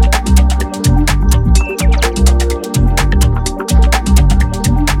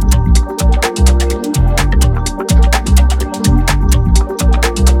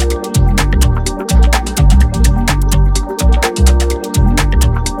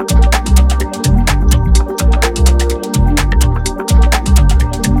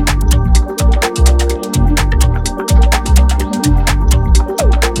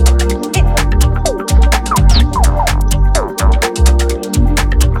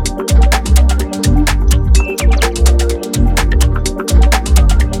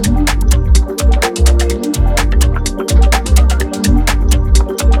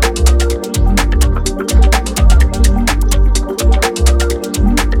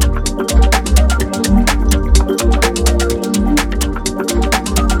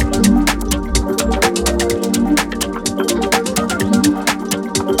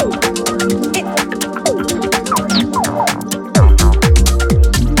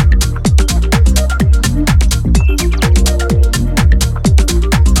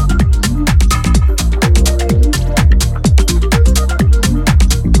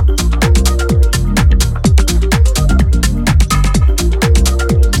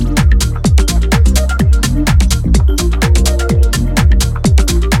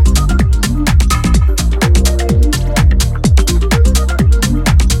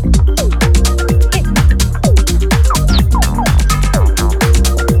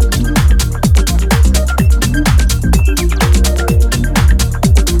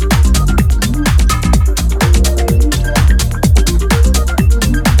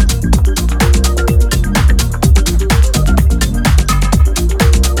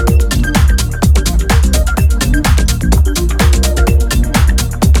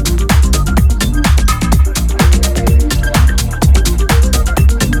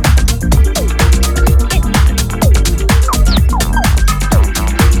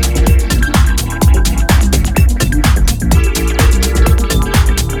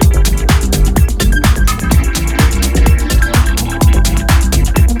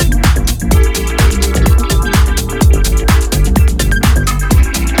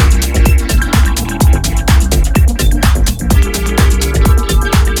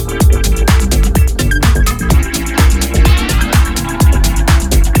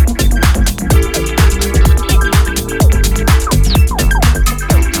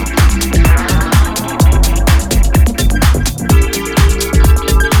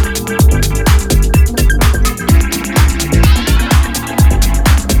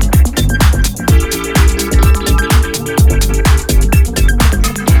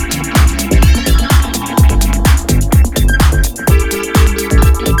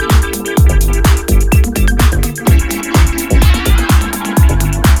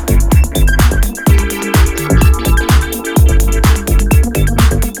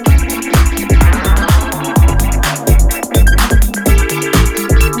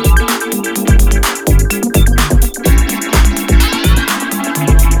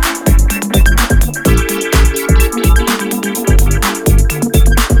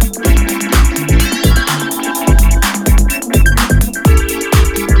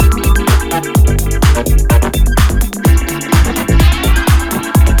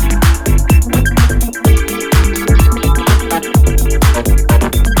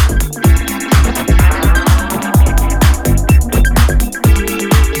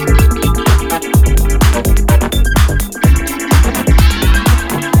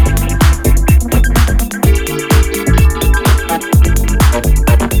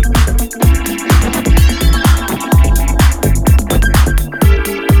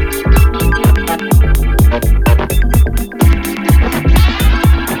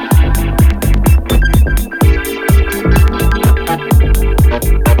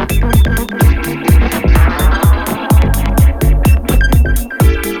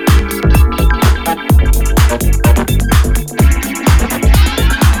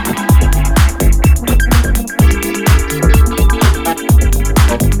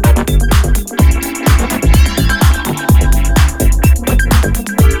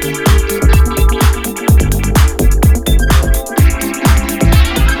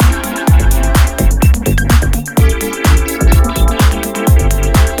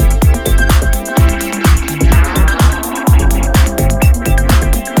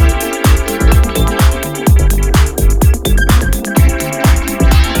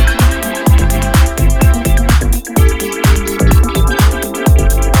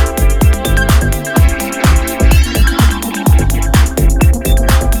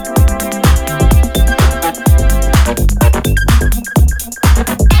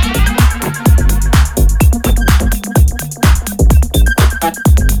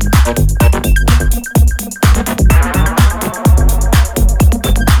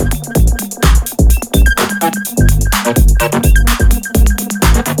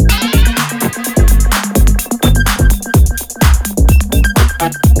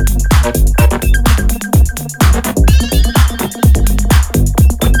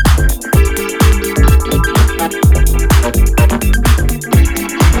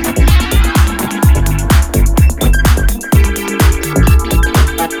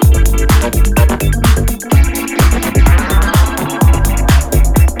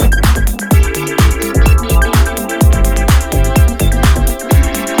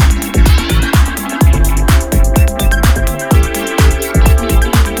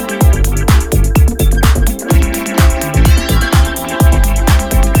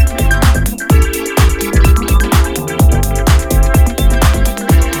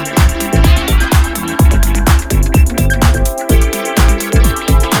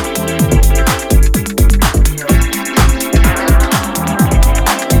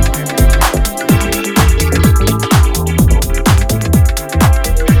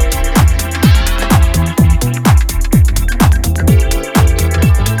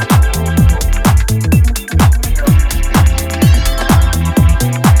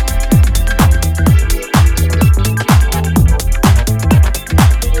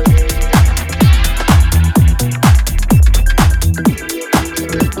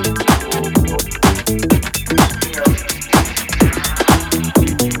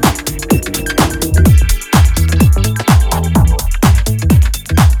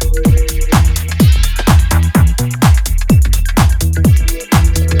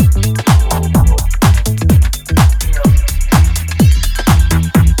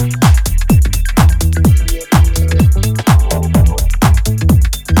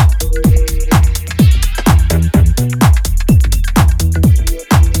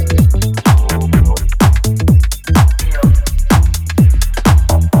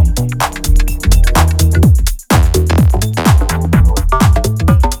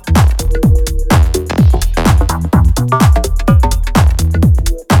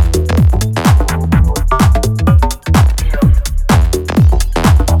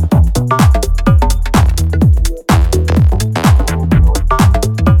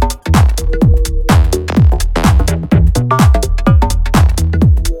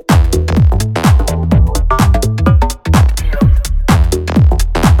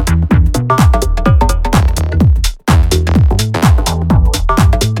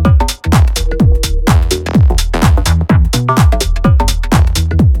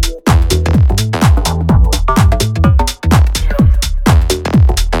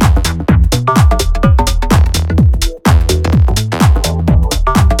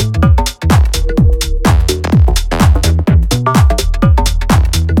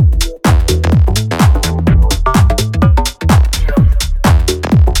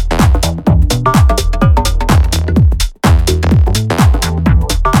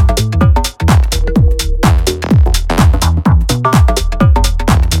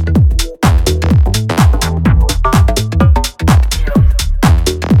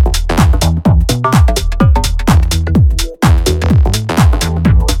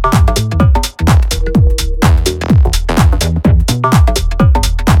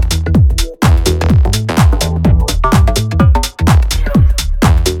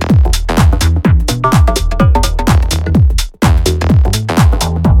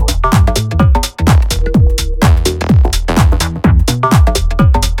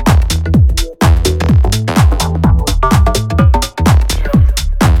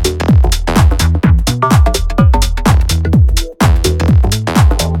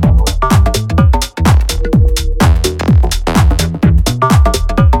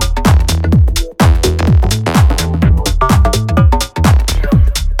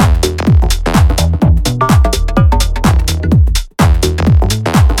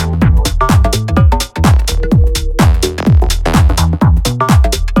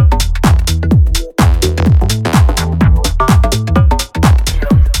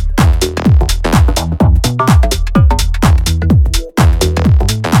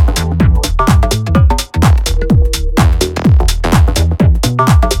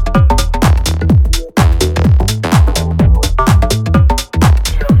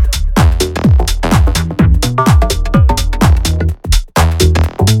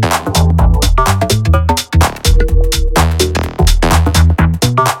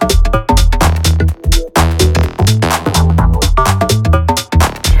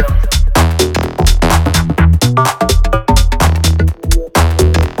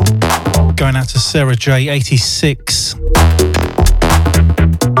 Sarah J, 86.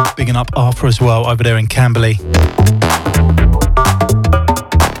 Bigging up Arthur as well over there in Camberley.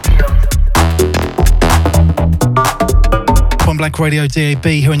 Point Blank Radio DAB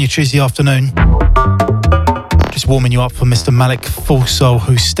here on your Tuesday afternoon. Just warming you up for Mr. Malik Full Soul,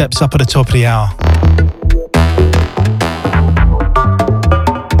 who steps up at the top of the hour.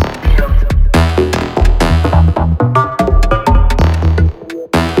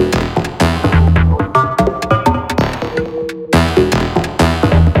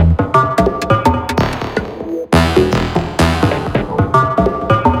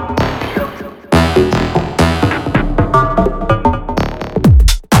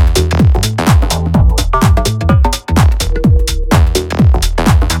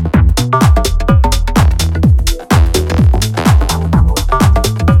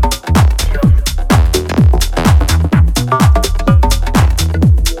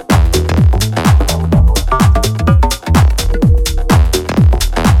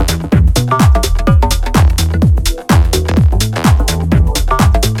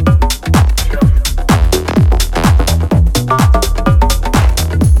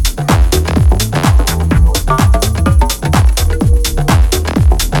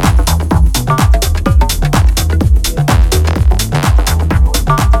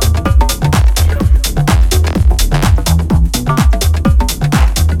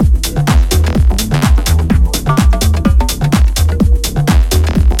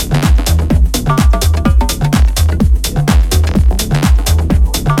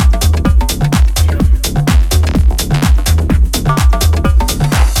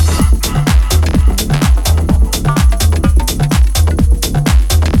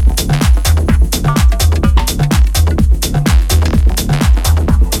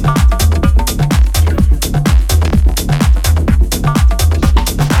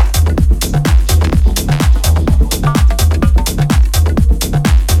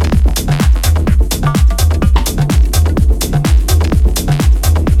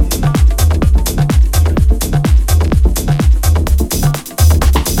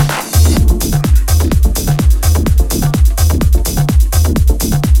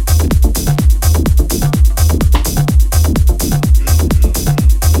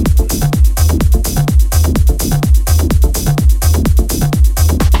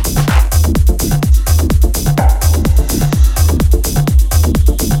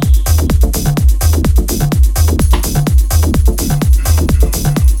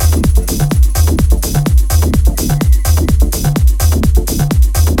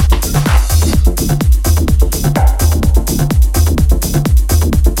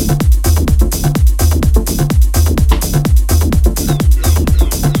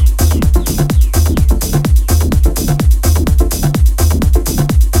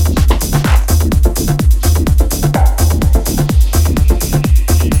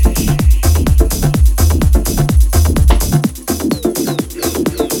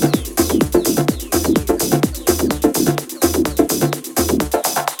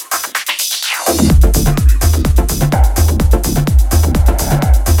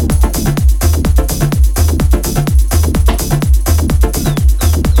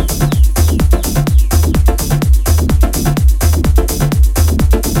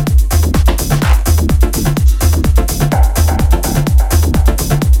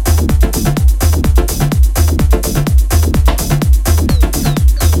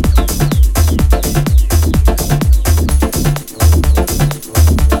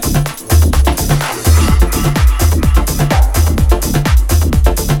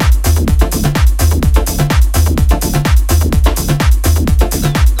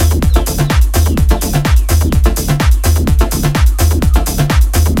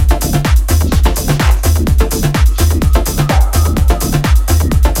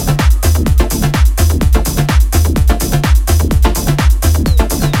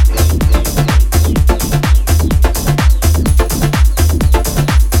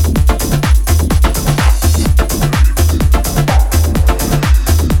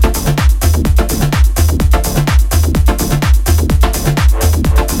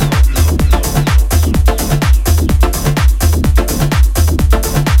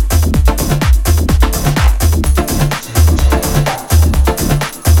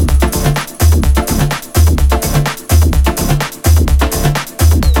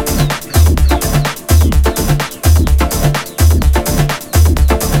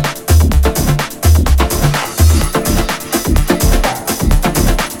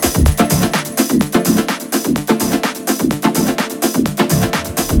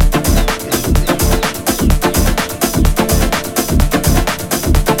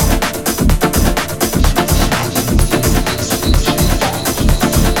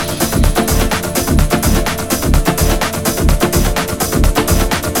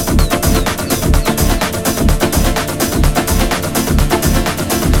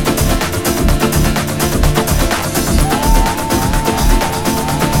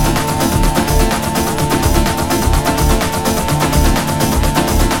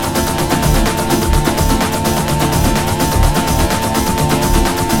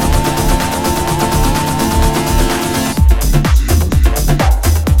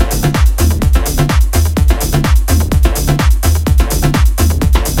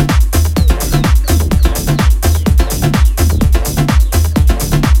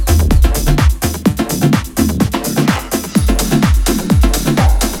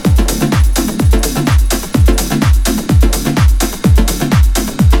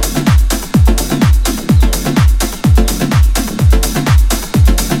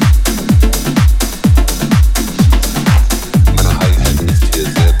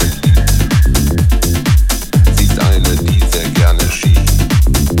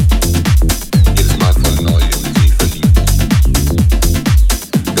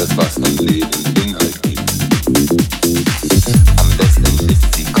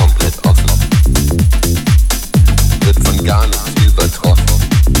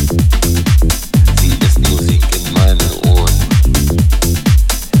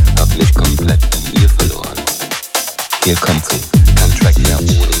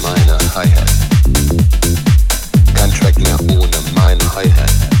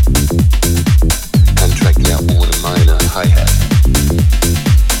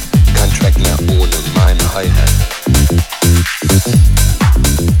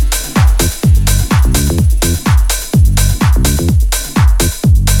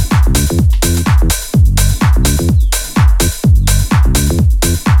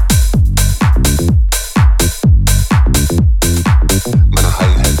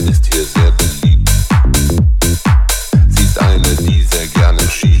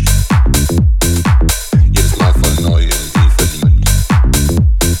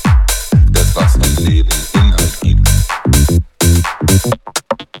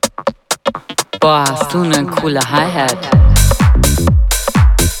 Boah, hast du ne coole Hi-Hat.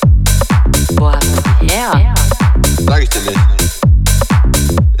 Wo hast du die her? Sag ich dir nicht.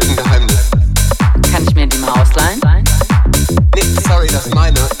 Ist ein Geheimnis. Kann ich mir die mal ausleihen? Nee, sorry, das ist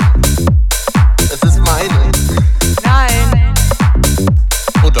meine. Es ist meine. Nein.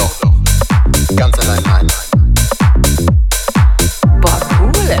 Oh doch. Ganz allein meine. Boah,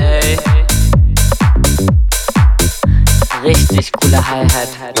 cool, ey. Richtig coole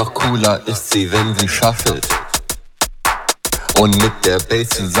Hi-Hat. Noch cooler ist sie, wenn sie shuffelt und mit der Bass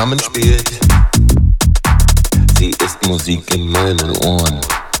zusammenspielt. Sie ist Musik in meinen Ohren.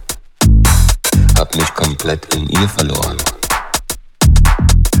 Hab mich komplett in ihr verloren.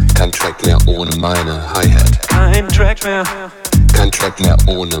 Kein Track mehr ohne meine Hi-Hat. Kein Track mehr. Kein Track mehr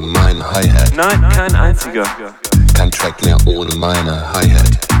ohne meine Hi-Hat. Nein, kein einziger. Kein Track mehr ohne meine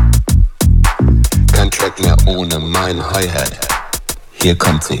Hi-Hat. Kein Track mehr ohne meine Hi-Hat. Hier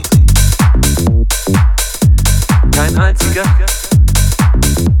kommt sie. Kein einziger.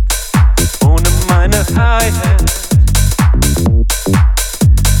 Ohne meine Hi-Hat.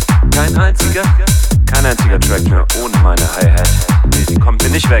 Kein einziger Track mehr ohne meine Hi-Hat. Nee, die kommt mir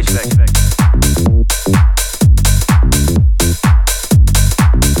nicht weg.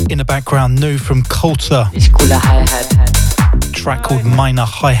 In the background, new from Coulter. Richtig coole Hi-Hat. Track called Minor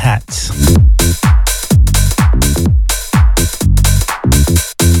Hi-Hat.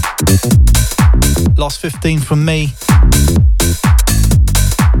 Last 15 from me.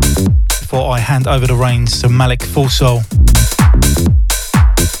 Before I hand over the reins to Malik Full Soul.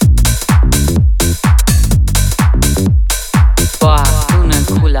 Boah, hast du ne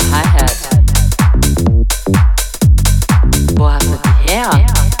coole Hi-Hat. Wo hast du die her?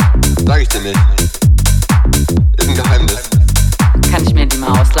 Sag ich dir nicht. Ist ein Geheimnis. Kann ich mir die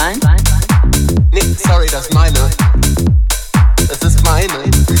mal ausleihen? Nee, sorry, das ist meine. Es ist meine.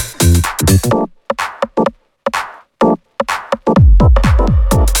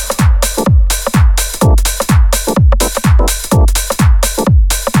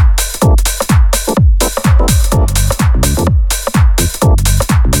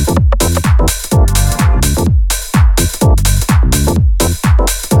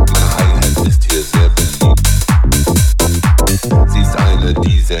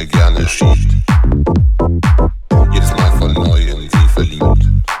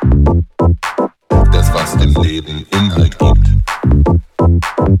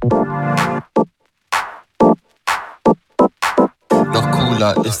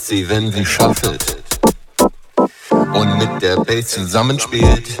 Ist sie, wenn sie shuffelt und mit der Bass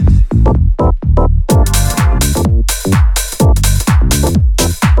zusammenspielt.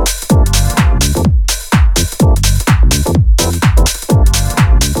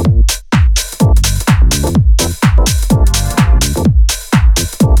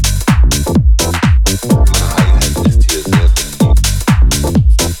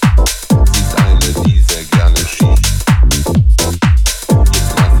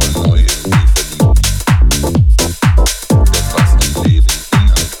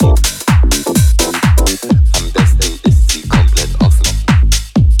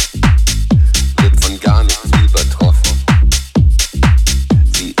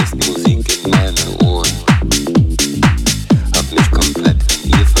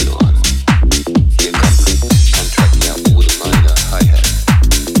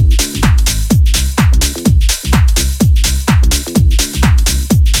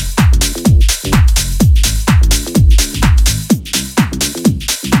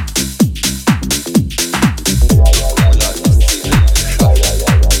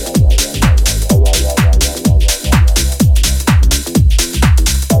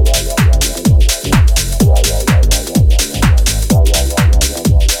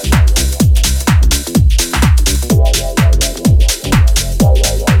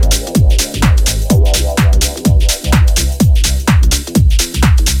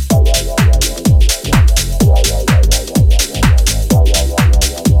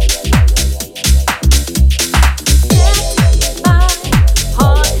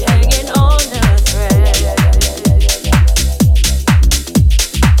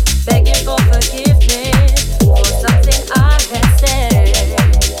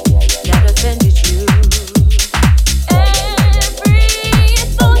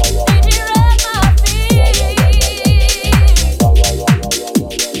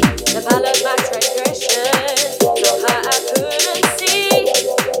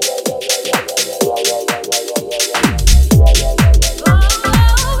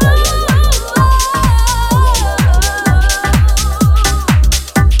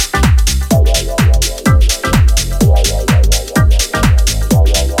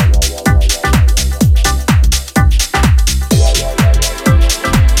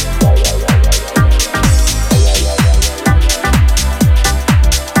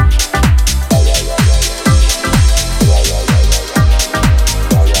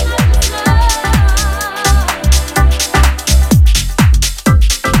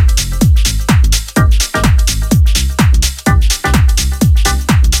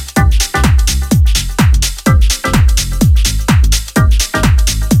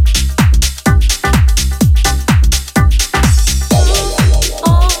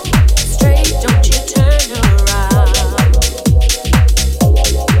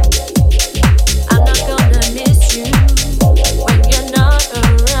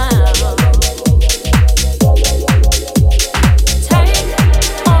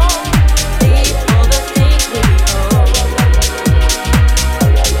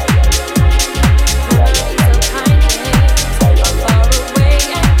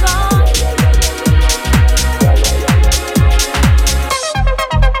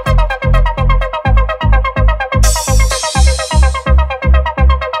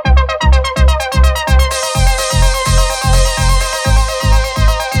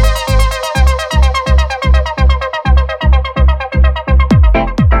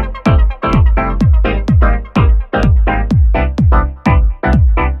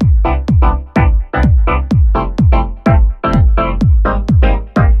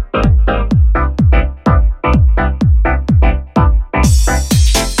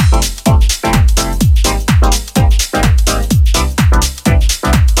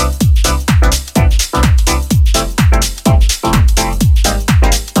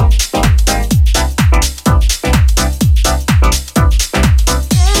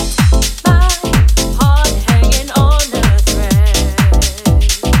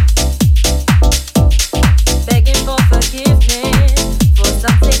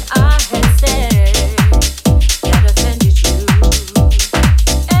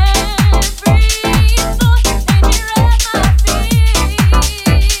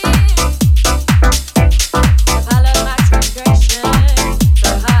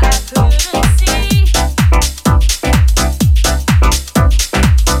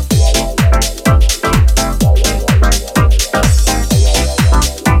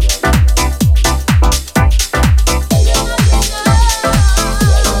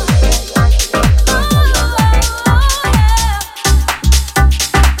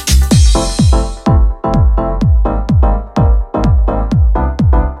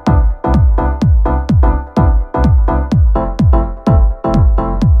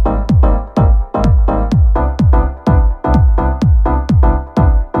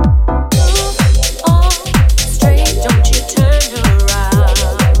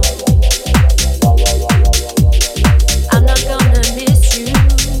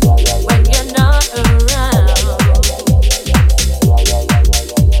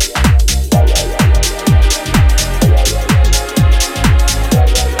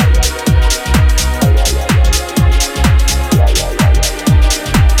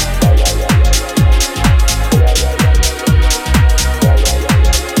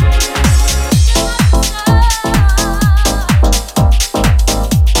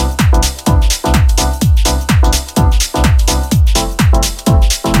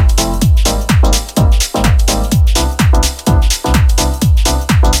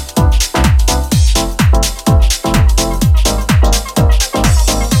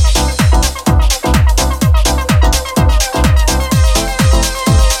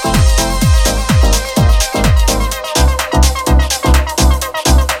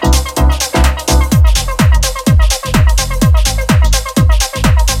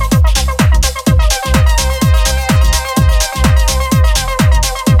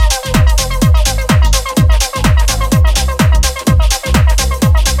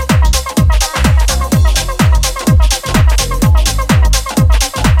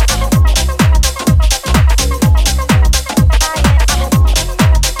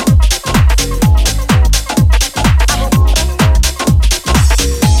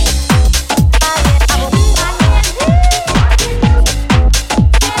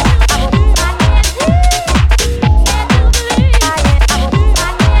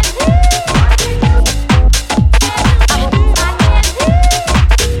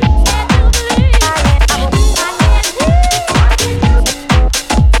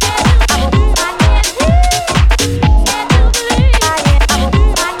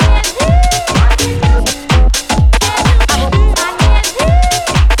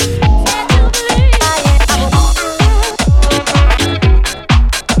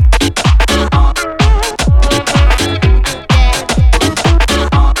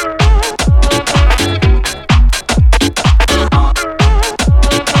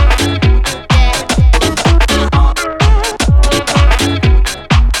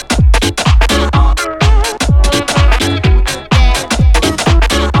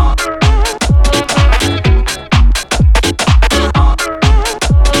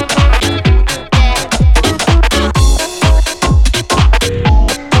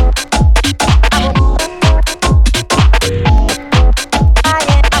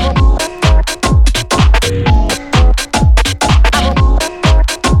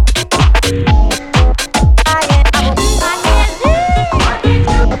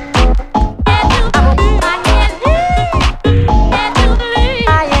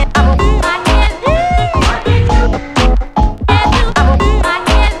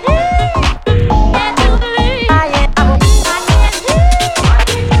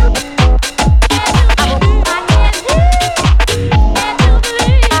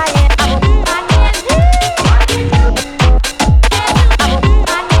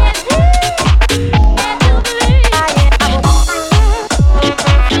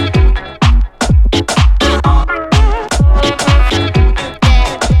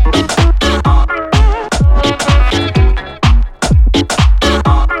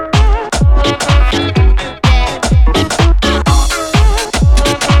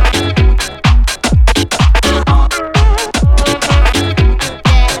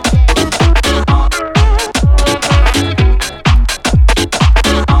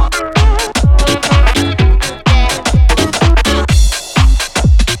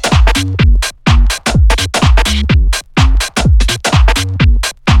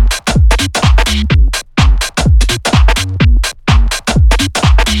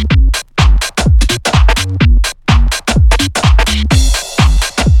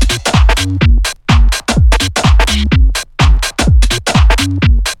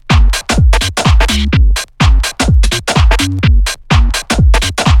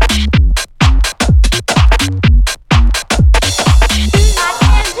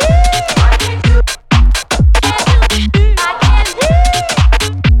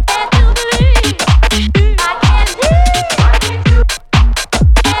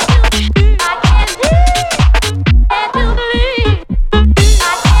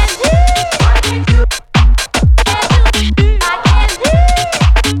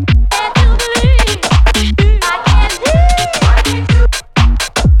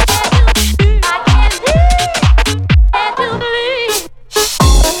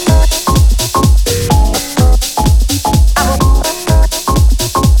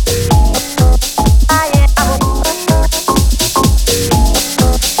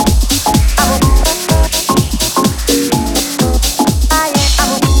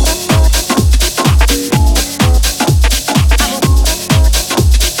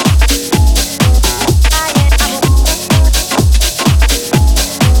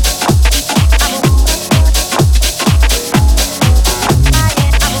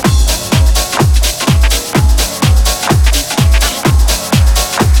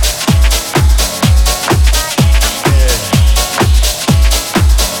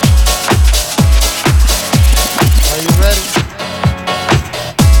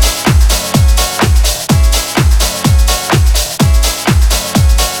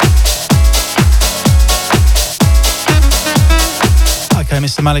 Okay,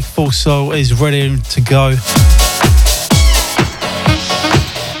 Mr. Malik Full Soul is ready to go.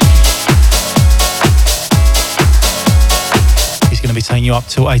 He's going to be taking you up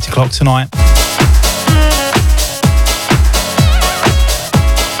till 8 o'clock tonight.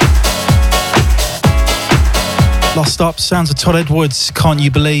 Lost Up, sounds of Todd Edwards, Can't You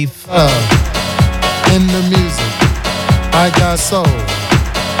Believe? In the music, I got soul.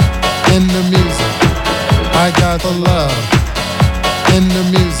 In the music, I got the love. In the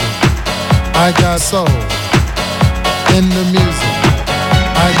music, I got soul. In the music,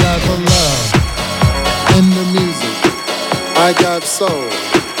 I got the love. In the music, I got soul.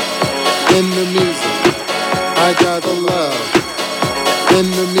 In the music, I got the love. In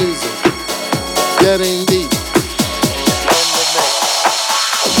the music, getting deep.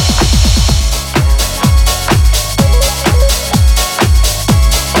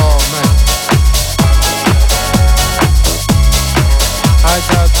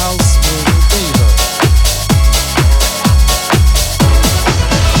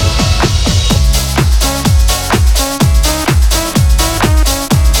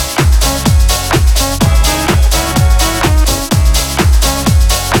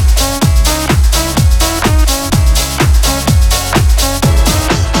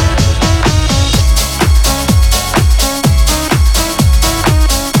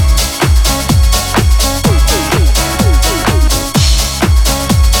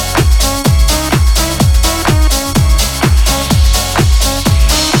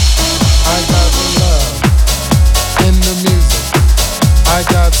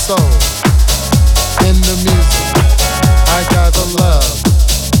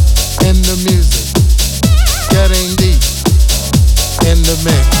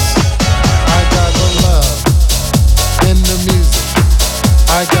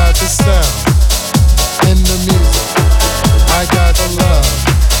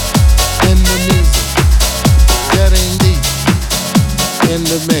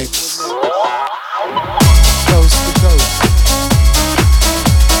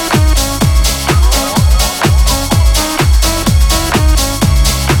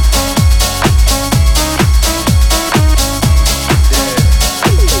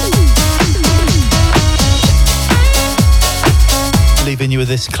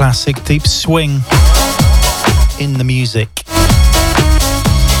 This classic deep swing in the music.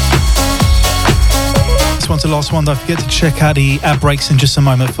 This one's the last one. Don't forget to check out the ad breaks in just a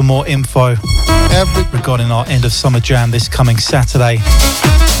moment for more info regarding our end of summer jam this coming Saturday.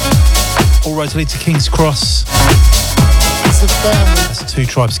 All roads lead to King's Cross. That's Two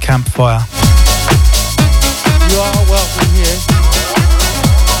Tribes Campfire. You are welcome here.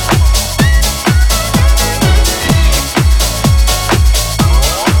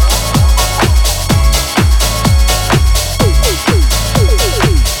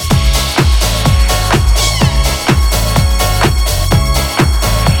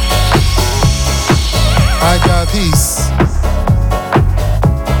 I got peace,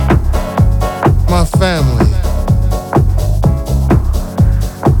 my family,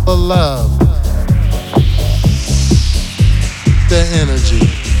 the love, the energy,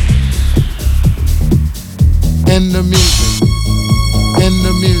 in the music, in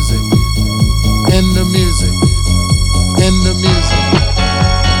the music.